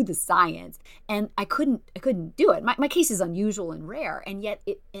 I knew the science, and I couldn't do it. My case is unusual and rare. And yet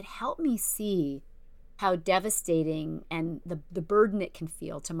it helped me see how devastating and the burden it can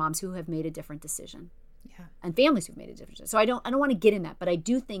feel to moms who have made a different decision. Yeah. And families who've made a difference. So I don't want to get in that, but I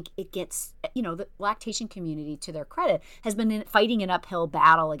do think it gets, the lactation community, to their credit, has been fighting an uphill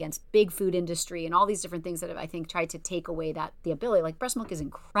battle against big food industry and all these different things that have, I think, tried to take away the ability. Like, breast milk is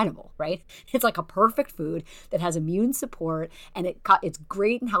incredible, right? It's like a perfect food that has immune support, and it's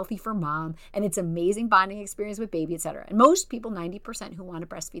great and healthy for mom, and it's amazing bonding experience with baby, et cetera. And most people, 90% who want to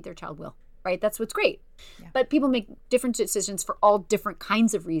breastfeed their child will. right? That's what's great. Yeah. But people make different decisions for all different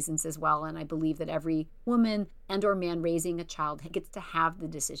kinds of reasons as well. And I believe that every woman and or man raising a child gets to have the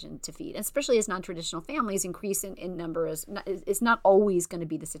decision to feed, especially as non-traditional families increase in number. It's not always going to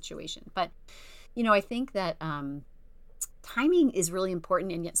be the situation. But, I think that timing is really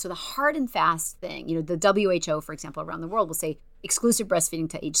important. And yet, so the hard and fast thing, the WHO, for example, around the world will say exclusive breastfeeding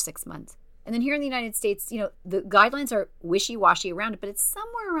to age 6 months. And then here in the United States, the guidelines are wishy-washy around it, but it's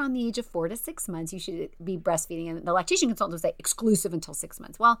somewhere around the age of 4 to 6 months you should be breastfeeding. And the lactation consultant will say exclusive until 6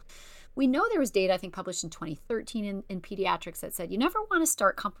 months. Well, we know there was data, I think, published in 2013 in pediatrics that said you never want to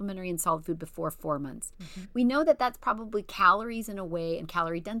start complementary and solid food before 4 months. Mm-hmm. We know that that's probably calories in a way and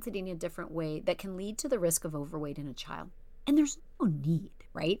calorie density in a different way that can lead to the risk of overweight in a child. And there's no need,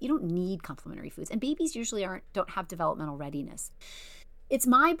 right? You don't need complementary foods. And babies usually don't have developmental readiness. It's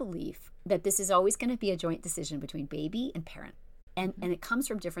my belief that this is always going to be a joint decision between baby and parent. And it comes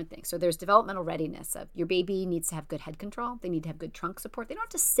from different things. So there's developmental readiness of your baby needs to have good head control. They need to have good trunk support. They don't have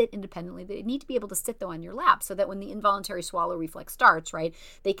to sit independently. They need to be able to sit, though, on your lap so that when the involuntary swallow reflex starts, right,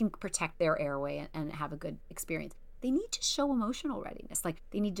 they can protect their airway and have a good experience. They need to show emotional readiness. Like,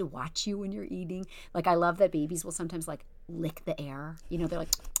 they need to watch you when you're eating. Like, I love that babies will sometimes, like, lick the air. They're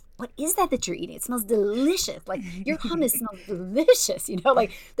like, what is that you're eating? It smells delicious. Like, your hummus smells delicious.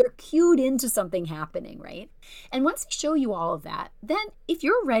 Like, they're cued into something happening, right? And once they show you all of that, then if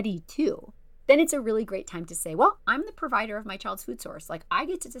you're ready too, then it's a really great time to say, well, I'm the provider of my child's food source. Like, I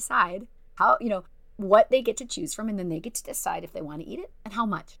get to decide how, what they get to choose from, and then they get to decide if they want to eat it and how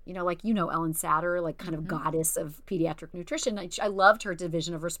much. Ellen Satter, like kind of goddess of pediatric nutrition. I loved her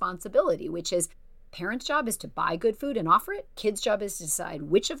division of responsibility, which is parents' job is to buy good food and offer it. Kids' job is to decide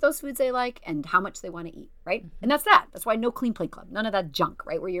which of those foods they like and how much they want to eat, right? And that's that. That's why no clean plate club, none of that junk,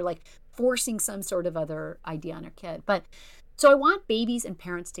 right? Where you're like forcing some sort of other idea on a kid. But so I want babies and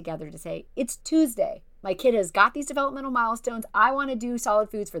parents together to say, it's Tuesday. My kid has got these developmental milestones. I want to do solid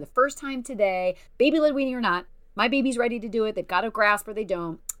foods for the first time today. Baby-led weaning or not, my baby's ready to do it. They've got a grasp or they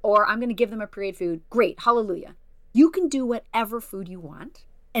don't. Or I'm going to give them a period food. Great. Hallelujah. You can do whatever food you want.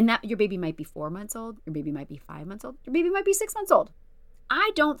 And that your baby might be 4 months old. Your baby might be 5 months old. Your baby might be 6 months old.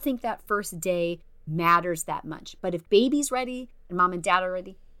 I don't think that first day matters that much. But if baby's ready and mom and dad are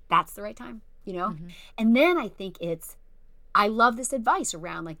ready, that's the right time, Mm-hmm. And then I think I love this advice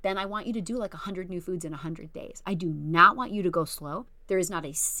around then I want you to do 100 new foods in 100 days. I do not want you to go slow. There is not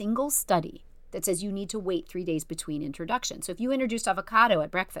a single study that says you need to wait 3 days between introduction. So if you introduced avocado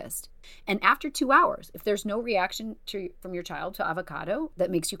at breakfast and after 2 hours, if there's no reaction from your child to avocado that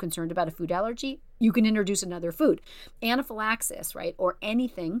makes you concerned about a food allergy, you can introduce another food. Anaphylaxis, right? Or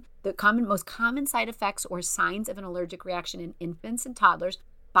anything, the most common side effects or signs of an allergic reaction in infants and toddlers,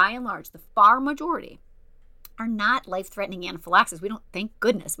 by and large, the far majority are not life-threatening anaphylaxis. Thank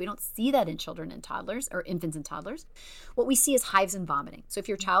goodness, we don't see that in children and toddlers or infants and toddlers. What we see is hives and vomiting. So if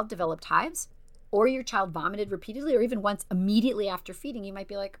your child developed hives or your child vomited repeatedly or even once immediately after feeding, you might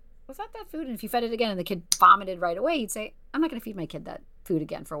be like, was that food? And if you fed it again and the kid vomited right away, you'd say, I'm not going to feed my kid that food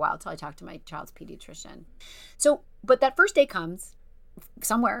again for a while until I talk to my child's pediatrician. So, but that first day comes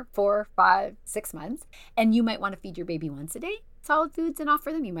somewhere 4, 5, 6 months, and you might want to feed your baby once a day solid foods and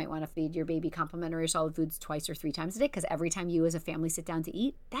offer them. You might want to feed your baby complementary solid foods 2 or 3 times a day, because every time you as a family sit down to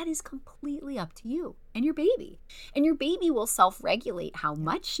eat, that is completely up to you and your baby. And your baby will self-regulate how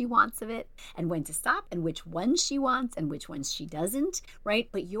much she wants of it and when to stop and which ones she wants and which ones she doesn't, right?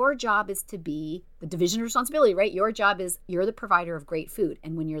 But your job is to be the division of responsibility, right? Your job is you're the provider of great food.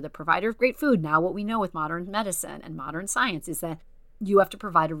 And when you're the provider of great food, now what we know with modern medicine and modern science is that you have to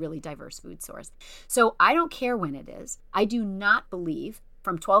provide a really diverse food source. So I don't care when it is. I do not believe,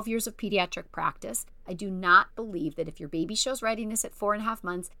 from 12 years of pediatric practice, I do not believe that if your baby shows readiness at 4.5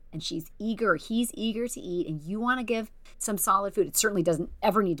 months and she's eager or he's eager to eat and you want to give some solid food, it certainly doesn't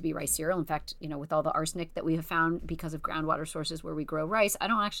ever need to be rice cereal. In fact, with all the arsenic that we have found because of groundwater sources where we grow rice, I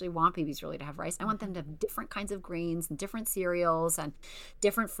don't actually want babies really to have rice. I want them to have different kinds of grains and different cereals and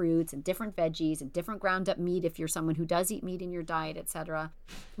different fruits and different veggies and different ground up meat if you're someone who does eat meat in your diet, etc.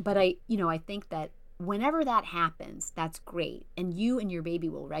 But I think that whenever that happens, that's great. And you and your baby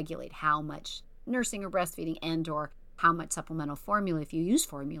will regulate how much nursing or breastfeeding and or how much supplemental formula, if you use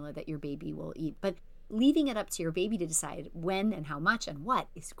formula, that your baby will eat. But leaving it up to your baby to decide when and how much and what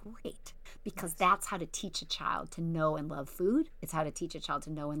is great, because that's how to teach a child to know and love food. It's how to teach a child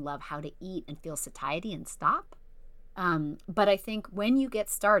to know and love how to eat and feel satiety and stop. But I think when you get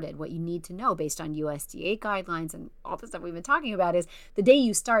started, what you need to know based on USDA guidelines and all the stuff we've been talking about is the day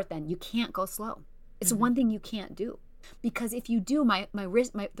you start, then you can't go slow. It's the one thing you can't do. Because if you do,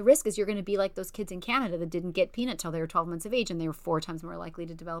 the risk is you're going to be like those kids in Canada that didn't get peanut till they were 12 months of age, and they were 4 times more likely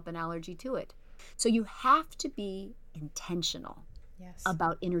to develop an allergy to it. So you have to be intentional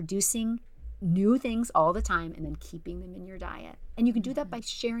about introducing new things all the time and then keeping them in your diet. And you can do that by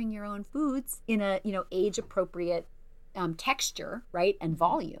sharing your own foods in a, age appropriate texture, right? And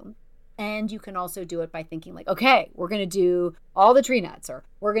volume. And you can also do it by thinking like, okay, we're going to do all the tree nuts, or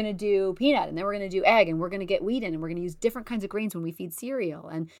we're going to do peanut, and then we're going to do egg, and we're going to get wheat in, and we're going to use different kinds of grains when we feed cereal.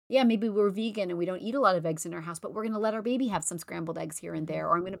 And yeah, maybe we're vegan and we don't eat a lot of eggs in our house, but we're going to let our baby have some scrambled eggs here and there.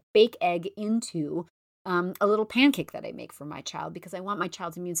 Or I'm going to bake egg into a little pancake that I make for my child because I want my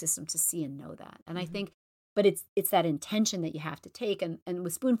child's immune system to see and know that. And I think, but it's that intention that you have to take. And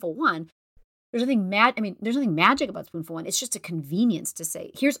with Spoonful One, there's nothing magic about Spoonful One. It's just a convenience to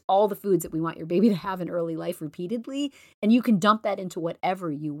say, here's all the foods that we want your baby to have in early life repeatedly, and you can dump that into whatever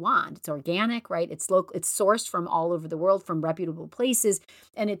you want. It's organic, right? It's local. It's sourced from all over the world, from reputable places,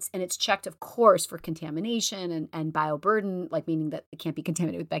 and it's checked, of course, for contamination and bioburden, like meaning that it can't be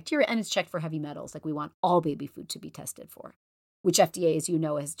contaminated with bacteria, and it's checked for heavy metals. Like we want all baby food to be tested for, which FDA, as you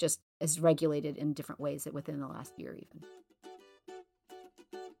know, has regulated in different ways within the last year even.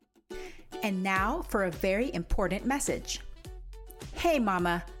 And now for a very important message. Hey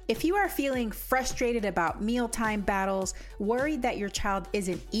mama, if you are feeling frustrated about mealtime battles, worried that your child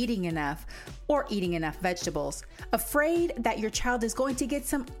isn't eating enough or eating enough vegetables, afraid that your child is going to get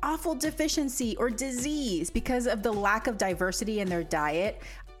some awful deficiency or disease because of the lack of diversity in their diet,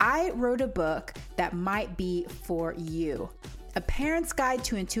 I wrote a book that might be for you. A Parent's Guide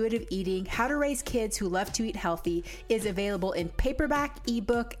to Intuitive Eating: How to Raise Kids Who Love to Eat Healthy is available in paperback,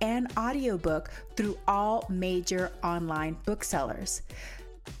 ebook, and audiobook through all major online booksellers.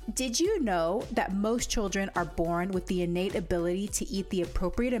 Did you know that most children are born with the innate ability to eat the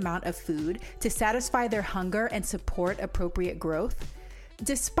appropriate amount of food to satisfy their hunger and support appropriate growth?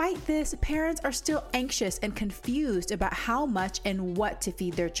 Despite this, parents are still anxious and confused about how much and what to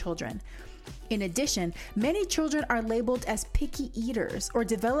feed their children. In addition, many children are labeled as picky eaters or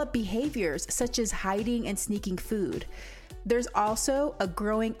develop behaviors such as hiding and sneaking food. There's also a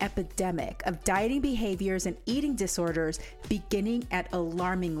growing epidemic of dieting behaviors and eating disorders beginning at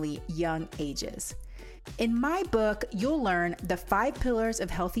alarmingly young ages. In my book, you'll learn the 5 pillars of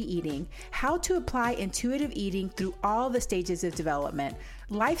healthy eating, how to apply intuitive eating through all the stages of development,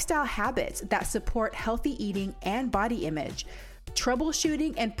 lifestyle habits that support healthy eating and body image,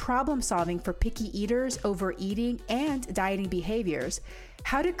 troubleshooting and problem solving for picky eaters, overeating, and dieting behaviors,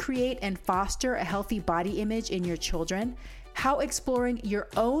 how to create and foster a healthy body image in your children, how exploring your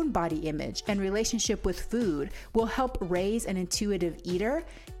own body image and relationship with food will help raise an intuitive eater,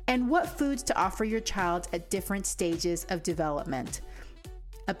 and what foods to offer your child at different stages of development.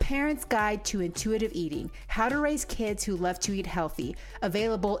 A Parent's Guide to Intuitive Eating: How to Raise Kids Who Love to Eat Healthy,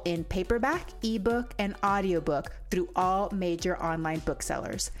 available in paperback, ebook, and audiobook through all major online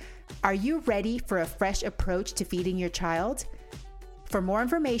booksellers. Are you ready for a fresh approach to feeding your child? For more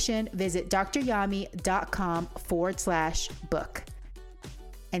information, visit dryami.com/book.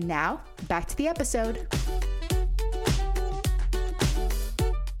 And now, back to the episode.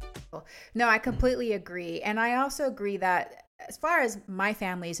 No, I completely agree. And I also agree that as far as my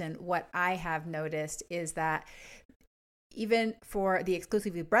families and what I have noticed is that even for the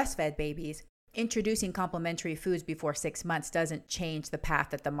exclusively breastfed babies, introducing complementary foods before 6 months doesn't change the path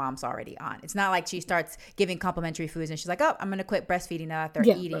that the mom's already on. It's not like she starts giving complementary foods and she's like, oh, I'm going to quit breastfeeding now that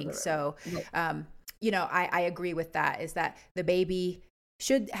they're eating. Right. So, I agree with that, is that the baby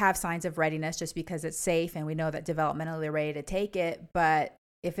should have signs of readiness just because it's safe and we know that developmentally they're ready to take it. But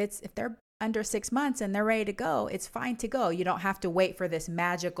if they're under 6 months and they're ready to go, it's fine to go. You don't have to wait for this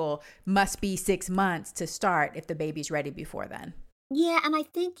magical must be 6 months to start if the baby's ready before then. Yeah, and I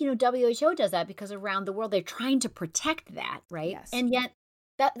think, WHO does that because around the world they're trying to protect that, right? Yes. And yet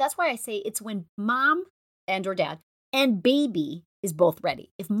that's why I say it's when mom and or dad and baby is both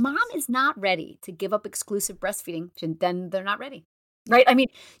ready. If mom is not ready to give up exclusive breastfeeding, then they're not ready, right? I mean,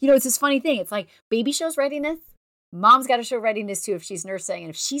 it's this funny thing. It's like baby shows readiness. Mom's got to show readiness too if she's nursing. And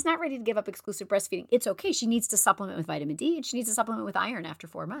if she's not ready to give up exclusive breastfeeding, it's okay. She needs to supplement with vitamin D and she needs to supplement with iron after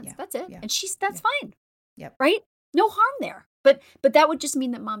 4 months. Yeah. That's it. Yeah. And that's fine. Yep. Right? No harm there. But that would just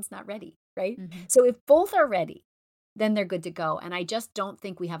mean that mom's not ready, right? Mm-hmm. So if both are ready, then they're good to go. And I just don't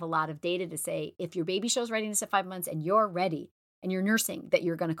think we have a lot of data to say if your baby shows readiness at 5 months and you're ready and you're nursing, that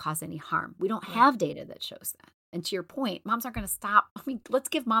you're going to cause any harm. We don't have data that shows that. And to your point, moms aren't going to stop. I mean, let's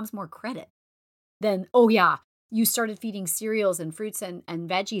give moms more credit than, oh yeah, you started feeding cereals and fruits and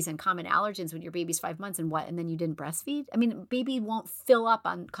veggies and common allergens when your baby's 5 months and then you didn't breastfeed. I mean, baby won't fill up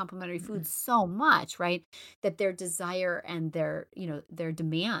on complementary foods so much, right? That their desire and their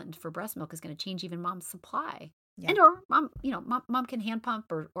demand for breast milk is going to change even mom's supply. Yeah. And or mom can hand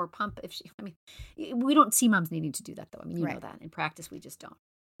pump or pump if she, we don't see moms needing to do that though. I mean, you know that in practice, we just don't.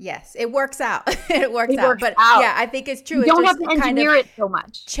 Yes, it works out. It works out. But yeah, I think it's true. You don't have to engineer it so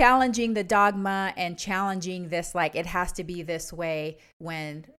much. Challenging the dogma and challenging this, like it has to be this way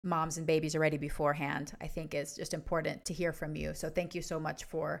when moms and babies are ready beforehand, I think is just important to hear from you. So thank you so much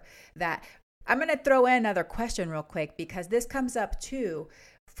for that. I'm going to throw in another question real quick because this comes up too.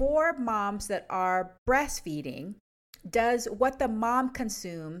 For moms that are breastfeeding, does what the mom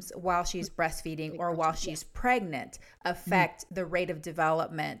consumes while she's breastfeeding or while she's pregnant affect the rate of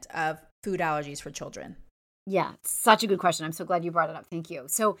development of food allergies for children? Yeah, it's such a good question. I'm so glad you brought it up. Thank you.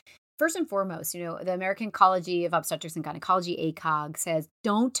 So first and foremost, the American College of Obstetrics and Gynecology, ACOG, says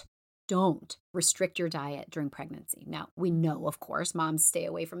don't restrict your diet during pregnancy. Now, we know, of course, moms stay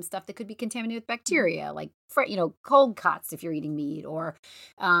away from stuff that could be contaminated with bacteria, like, cold cuts if you're eating meat or,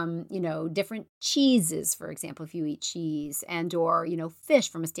 different cheeses, for example, if you eat cheese and or, fish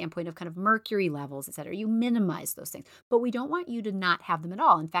from a standpoint of kind of mercury levels, et cetera. You minimize those things, but we don't want you to not have them at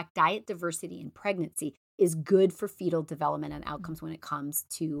all. In fact, diet diversity in pregnancy is good for fetal development and outcomes when it comes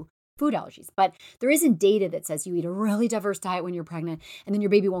to food allergies. But there isn't data that says you eat a really diverse diet when you're pregnant and then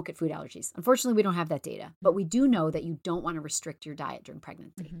your baby won't get food allergies. Unfortunately, we don't have that data, but we do know that you don't want to restrict your diet during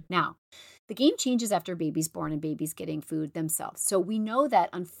pregnancy. Now, the game changes after baby's born and baby's getting food themselves. So we know that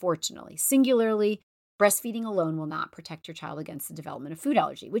unfortunately, singularly, breastfeeding alone will not protect your child against the development of food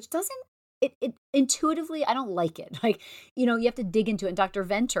allergy, which doesn't It intuitively, I don't like it. You have to dig into it. And Dr.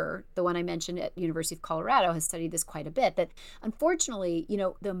 Venter, the one I mentioned at University of Colorado, has studied this quite a bit, that unfortunately,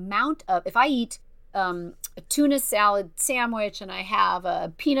 the amount of, if I eat a tuna salad sandwich and I have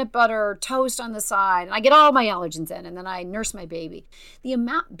a peanut butter toast on the side and I get all my allergens in and then I nurse my baby,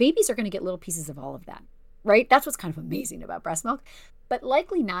 babies are going to get little pieces of all of that, right? That's what's kind of amazing about breast milk. But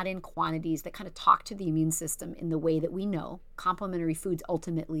likely not in quantities that kind of talk to the immune system in the way that we know complementary foods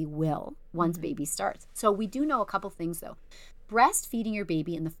ultimately will once baby starts. So we do know a couple things though. Breastfeeding your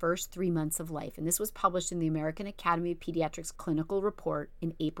baby in the first 3 months of life, and this was published in the American Academy of Pediatrics Clinical Report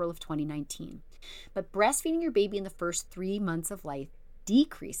in April of 2019. But breastfeeding your baby in the first 3 months of life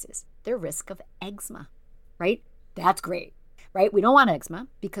decreases their risk of eczema, right? That's great. Right? We don't want eczema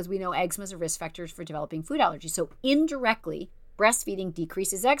because we know eczema is a risk factor for developing food allergies. So indirectly, breastfeeding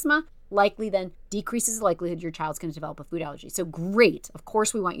decreases eczema, likely then decreases the likelihood your child's going to develop a food allergy. So great. Of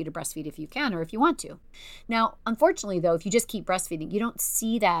course, we want you to breastfeed if you can or if you want to. Now, unfortunately, though, if you just keep breastfeeding, you don't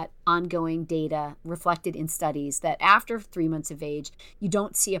see that ongoing data reflected in studies that after 3 months of age, you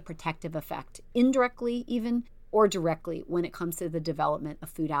don't see a protective effect, indirectly even or directly when it comes to the development of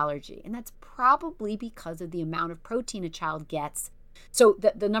food allergy. And that's probably because of the amount of protein a child gets. So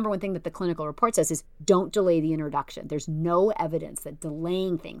the number one thing that the clinical report says is don't delay the introduction. There's no evidence that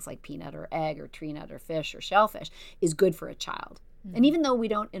delaying things like peanut or egg or tree nut or fish or shellfish is good for a child. And even though we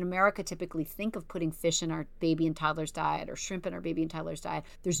don't in America typically think of putting fish in our baby and toddler's diet or shrimp in our baby and toddler's diet,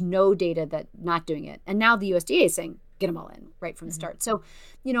 there's no data that not doing it. And now the USDA is saying, get them all in right from the start. So,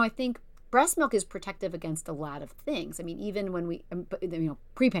 I think breast milk is protective against a lot of things. I mean, even when we,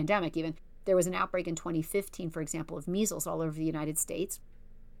 pre-pandemic even, there was an outbreak in 2015, for example, of measles all over the United States.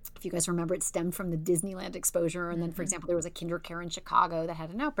 If you guys remember, it stemmed from the Disneyland exposure. And then, for example, there was a KinderCare in Chicago that had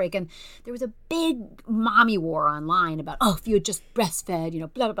an outbreak. And there was a big mommy war online about, if you had just breastfed,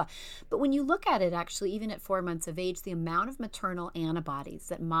 blah, blah, blah. But when you look at it, actually, even at 4 months of age, the amount of maternal antibodies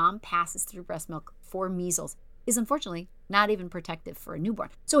that mom passes through breast milk for measles is unfortunately not even protective for a newborn.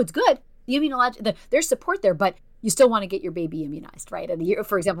 So it's good. There's support there, but you still want to get your baby immunized, right? At a year,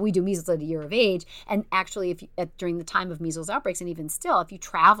 for example, we do measles at a year of age. And actually, during the time of measles outbreaks, and even still, if you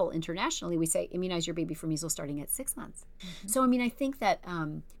travel internationally, we say immunize your baby for measles starting at 6 months. So, I think that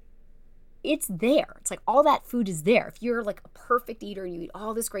it's there. It's like all that food is there. If you're like a perfect eater and you eat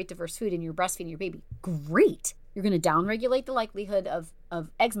all this great diverse food and you're breastfeeding your baby, great. You're going to downregulate the likelihood of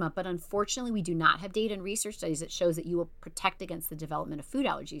eczema, but unfortunately, we do not have data and research studies that shows that you will protect against the development of food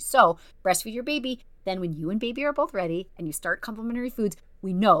allergies. So breastfeed your baby. Then when you and baby are both ready and you start complementary foods,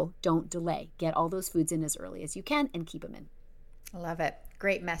 we know don't delay. Get all those foods in as early as you can and keep them in. I love it.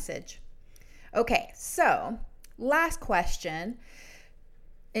 Great message. Okay, so last question.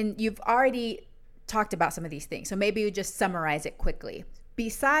 And you've already talked about some of these things, so maybe you just summarize it quickly.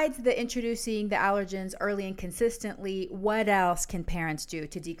 Besides the introducing the allergens early and consistently, what else can parents do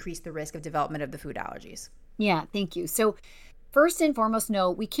to decrease the risk of development of the food allergies? Yeah, thank you. So First and foremost, no,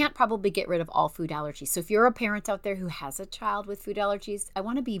 we can't probably get rid of all food allergies. So if you're a parent out there who has a child with food allergies, I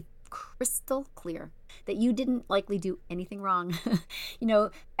want to be crystal clear that you didn't likely do anything wrong.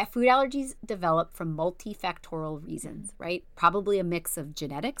 Food allergies develop from multifactorial reasons, right? Probably a mix of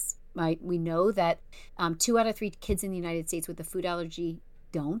genetics. Right? We know that 2 out of 3 kids in the United States with a food allergy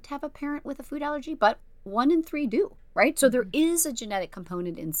don't have a parent with a food allergy, but 1 in 3 do, right? So there is a genetic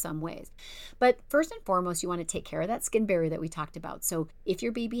component in some ways. But first and foremost, you want to take care of that skin barrier that we talked about. So if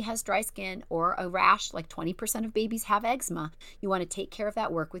your baby has dry skin or a rash, like 20% of babies have eczema, you want to take care of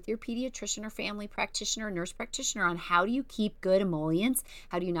that. Work with your pediatrician or family practitioner or nurse practitioner on how do you keep good emollients?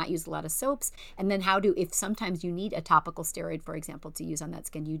 How do you not use a lot of soaps? And then if sometimes you need a topical steroid, for example, to use on that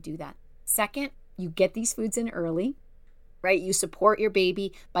skin, you do that. Second, you get these foods in early. Right? You support your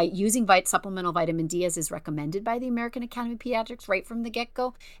baby by using supplemental vitamin D as is recommended by the American Academy of Pediatrics right from the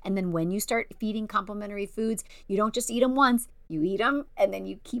get-go. And then when you start feeding complementary foods, you don't just eat them once, you eat them and then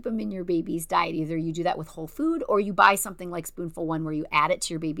you keep them in your baby's diet. Either you do that with whole food or you buy something like Spoonful One where you add it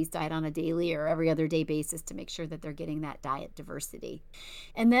to your baby's diet on a daily or every other day basis to make sure that they're getting that diet diversity.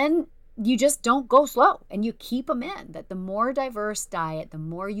 And then you just don't go slow and you keep them in. That the more diverse diet, the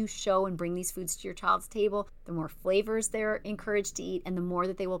more you show and bring these foods to your child's table, the more flavors they're encouraged to eat and the more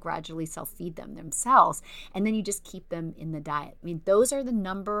that they will gradually self-feed them themselves. And then you just keep them in the diet. I mean, those are the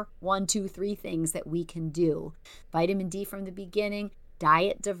number 1, 2, 3 things that we can do. Vitamin D from the beginning,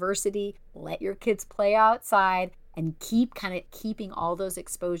 diet diversity, let your kids play outside, and keeping all those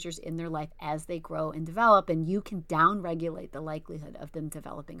exposures in their life as they grow and develop, and you can downregulate the likelihood of them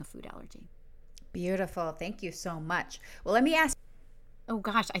developing a food allergy. Beautiful. Thank you so much. Well, let me ask. Oh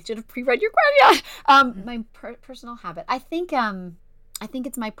gosh, I should have pre-read your question. My personal habit. I think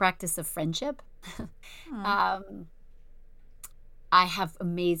it's my practice of friendship. I have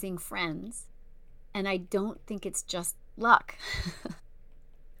amazing friends, and I don't think it's just luck.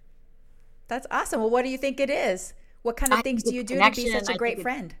 That's awesome. Well, what do you think it is? What kind of things do you do to be such a great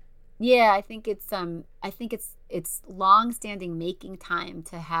friend? Yeah, I think it's long-standing making time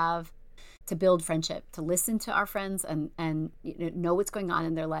to build friendship, to listen to our friends and know what's going on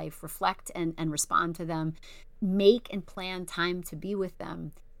in their life, reflect and respond to them, make and plan time to be with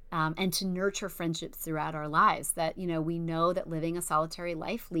them. And to nurture friendships throughout our lives. That, we know that living a solitary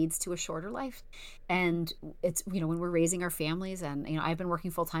life leads to a shorter life. And it's, when we're raising our families and, I've been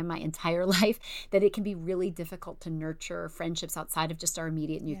working full time my entire life, that it can be really difficult to nurture friendships outside of just our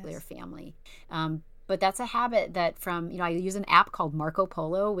immediate nuclear family. But that's a habit that I use an app called Marco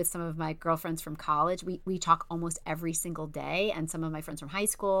Polo with some of my girlfriends from college. We talk almost every single day, and some of my friends from high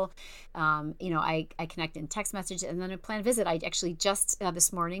school. I connect in text messages, and then a planned visit. I actually just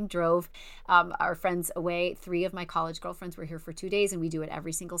this morning drove our friends away. 3 of my college girlfriends were here for 2 days, and we do it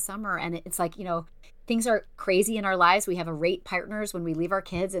every single summer. And it's like, things are crazy in our lives. We have a rate partners when we leave our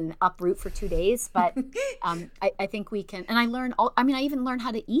kids and uproot for 2 days. But I think we can, and I even learned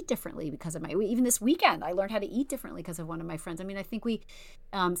how to eat differently because of even this weekend, I learned how to eat differently because of one of my friends. I think we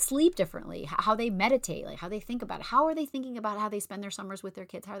sleep differently, how they meditate, like how they think about it. How are they thinking about how they spend their summers with their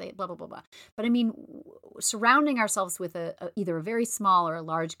kids? How are they blah, blah, blah, blah. But surrounding ourselves with either a very small or a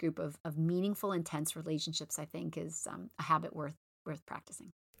large group of meaningful, intense relationships, I think is a habit worth practicing.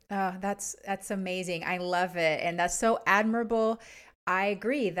 Oh, that's amazing. I love it. And that's so admirable. I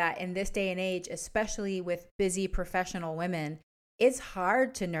agree that in this day and age, especially with busy professional women, it's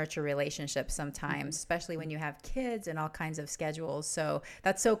hard to nurture relationships sometimes, especially when you have kids and all kinds of schedules. So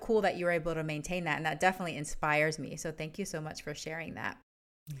that's so cool that you're able to maintain that. And that definitely inspires me. So thank you so much for sharing that.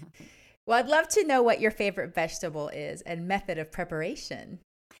 Yeah. Well, I'd love to know what your favorite vegetable is and method of preparation.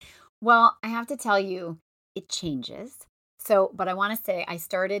 Well, I have to tell you, it changes. But I want to say I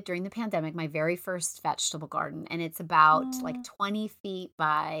started during the pandemic, my very first vegetable garden, and it's about like 20 feet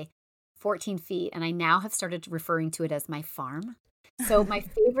by 14 feet. And I now have started referring to it as my farm. So my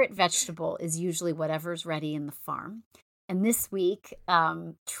favorite vegetable is usually whatever's ready in the farm. And this week,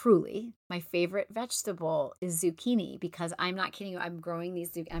 truly, my favorite vegetable is zucchini, because I'm not kidding you. I'm growing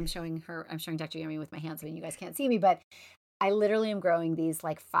these. I'm showing Dr. Yami with my hands. I mean, you guys can't see me, but I literally am growing these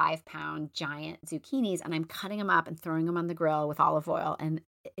like 5-pound giant zucchinis, and I'm cutting them up and throwing them on the grill with olive oil, and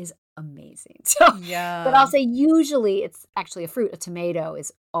it is amazing. But I'll say usually it's actually a fruit. A tomato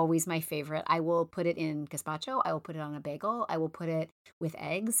is always my favorite. I will put it in gazpacho. I will put it on a bagel. I will put it with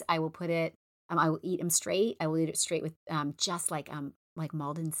eggs. I will put it. I will eat them straight. I will eat it straight with just like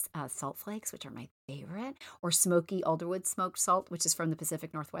Malden salt flakes, which are my favorite, or smoky alderwood smoked salt, which is from the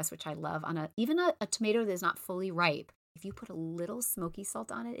Pacific Northwest, which I love. On even a tomato that is not fully ripe. If you put a little smoky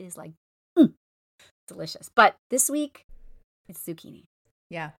salt on it, it is like delicious. But this week, it's zucchini.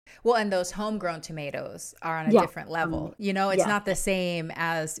 Yeah. Well, and those homegrown tomatoes are on a Yeah. different level. It's Yeah. not the same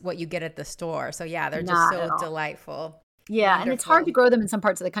as what you get at the store. So yeah, they're just Not at so all. delightful. Yeah, and it's hard to Wonderful. grow them in some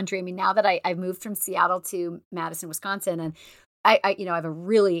parts of the country. I mean, now that I've moved from Seattle to Madison, Wisconsin, and I have a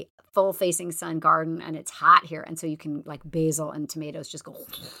really full-facing sun garden, and it's hot here, and so you can like basil and tomatoes just go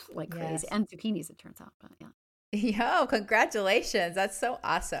like crazy, Yes. and zucchinis, it turns out. But yeah, Yo, congratulations. That's so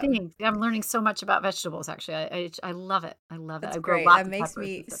awesome. thanks. Yeah, I'm learning so much about vegetables. Actually, I love it. I love it. That's I grow great. lots That of makes peppers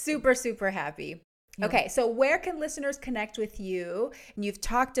me and stuff too. super, super happy. Yeah. Okay, so where can listeners connect with you? And you've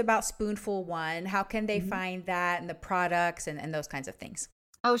talked about Spoonful One. How can they Mhm. find that and the products and those kinds of things?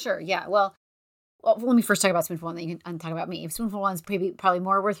 Oh, sure. Yeah. Well, let me first talk about Spoonful One, then you can talk about me. Spoonful One's probably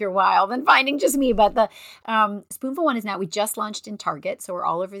more worth your while than finding just me. But the Spoonful One is now, we just launched in Target. So we're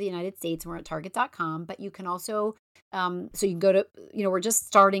all over the United States, and we're at Target.com. But you can also, so you can go to, we're just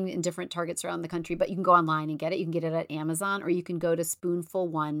starting in different Targets around the country, but you can go online and get it. You can get it at Amazon, or you can go to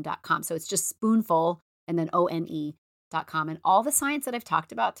spoonful1.com. So it's just spoonful and then ONE.com. And all the science that I've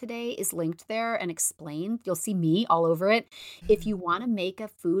talked about today is linked there and explained. You'll see me all over it. If you want to make a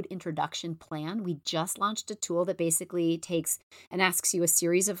food introduction plan, we just launched a tool that basically takes and asks you a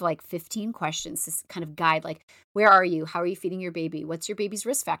series of like 15 questions to kind of guide, like, where are you? How are you feeding your baby? What's your baby's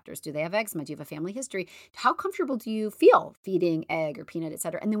risk factors? Do they have eczema? Do you have a family history? How comfortable do you feel feeding egg or peanut, et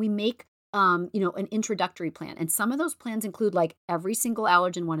cetera? And then we make an introductory plan. And some of those plans include like every single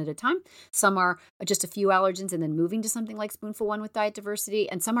allergen one at a time. Some are just a few allergens and then moving to something like Spoonful One with diet diversity.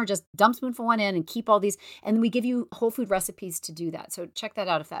 And some are just dump Spoonful One in and keep all these. And we give you whole food recipes to do that. So check that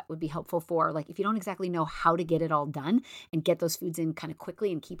out if that would be helpful for, like, if you don't exactly know how to get it all done and get those foods in kind of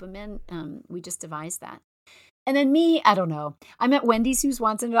quickly and keep them in. We just devised that. And then me, I don't know. I'm at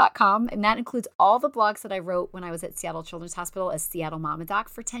wendysueswanson.com, and that includes all the blogs that I wrote when I was at Seattle Children's Hospital as Seattle Mama Doc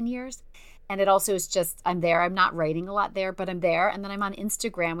for 10 years. And it also is just, I'm there. I'm not writing a lot there, but I'm there. And then I'm on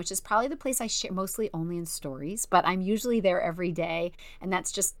Instagram, which is probably the place I share mostly only in stories, but I'm usually there every day. And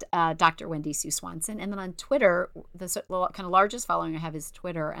that's just Dr. Wendy Sue Swanson. And then on Twitter, the kind of largest following I have is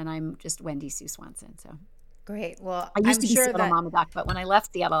Twitter, and I'm just Wendy Sue Swanson. So Great. Well, I used I'm to be sure Seattle that Mama Doc, but when I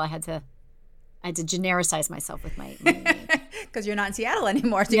left Seattle, I had to genericize myself with my name. because you're not in Seattle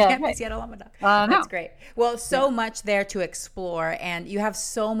anymore, so you Yeah, can't be right. Seattle Mama Doc. No. That's great. Well, so much there to explore, and you have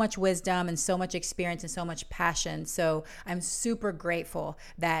so much wisdom and so much experience and so much passion. So I'm super grateful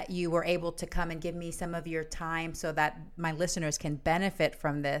that you were able to come and give me some of your time so that my listeners can benefit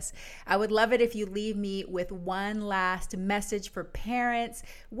from this. I would love it if you leave me with one last message for parents.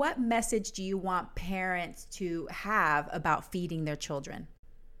 What message do you want parents to have about feeding their children?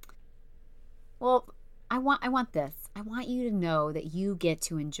 Well, I want this. I want you to know that you get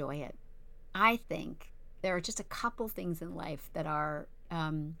to enjoy it. I think there are just a couple things in life that are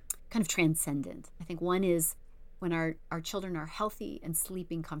kind of transcendent. I think one is when our children are healthy and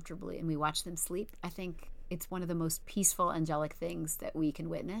sleeping comfortably and we watch them sleep. I think it's one of the most peaceful, angelic things that we can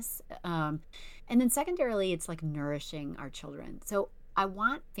witness. And then secondarily, it's like nourishing our children. So I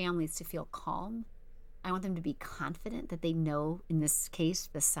want families to feel calm. I want them to be confident that they know, in this case,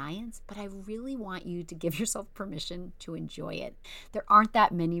 the science, but I really want you to give yourself permission to enjoy it. There aren't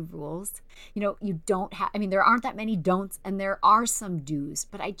that many rules. There aren't that many don'ts, and there are some do's,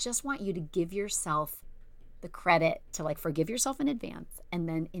 but I just want you to give yourself the credit to like forgive yourself in advance and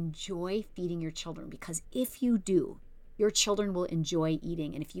then enjoy feeding your children, because if you do, your children will enjoy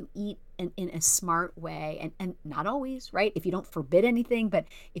eating. And if you eat in a smart way, and not always, right? If you don't forbid anything, but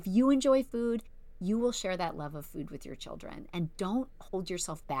if you enjoy food, you will share that love of food with your children, and don't hold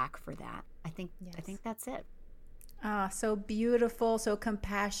yourself back for that. I think that's it. Ah, so beautiful, so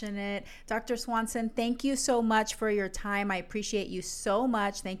compassionate. Dr. Swanson, thank you so much for your time. I appreciate you so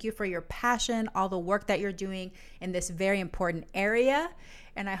much. Thank you for your passion, all the work that you're doing in this very important area.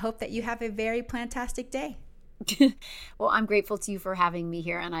 And I hope that you have a very plantastic day. Well, I'm grateful to you for having me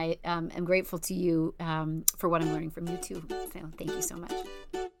here, and I am grateful to you for what I'm learning from you too. So thank you so much.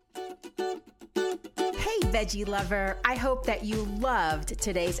 Hey, veggie lover. I hope that you loved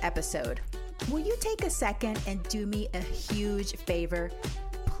today's episode. Will you take a second and do me a huge favor?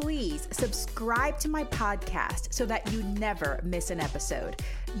 Please subscribe to my podcast so that you never miss an episode.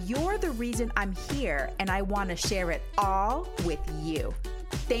 You're the reason I'm here, and I want to share it all with you.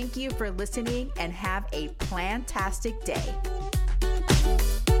 Thank you for listening, and have a plantastic day.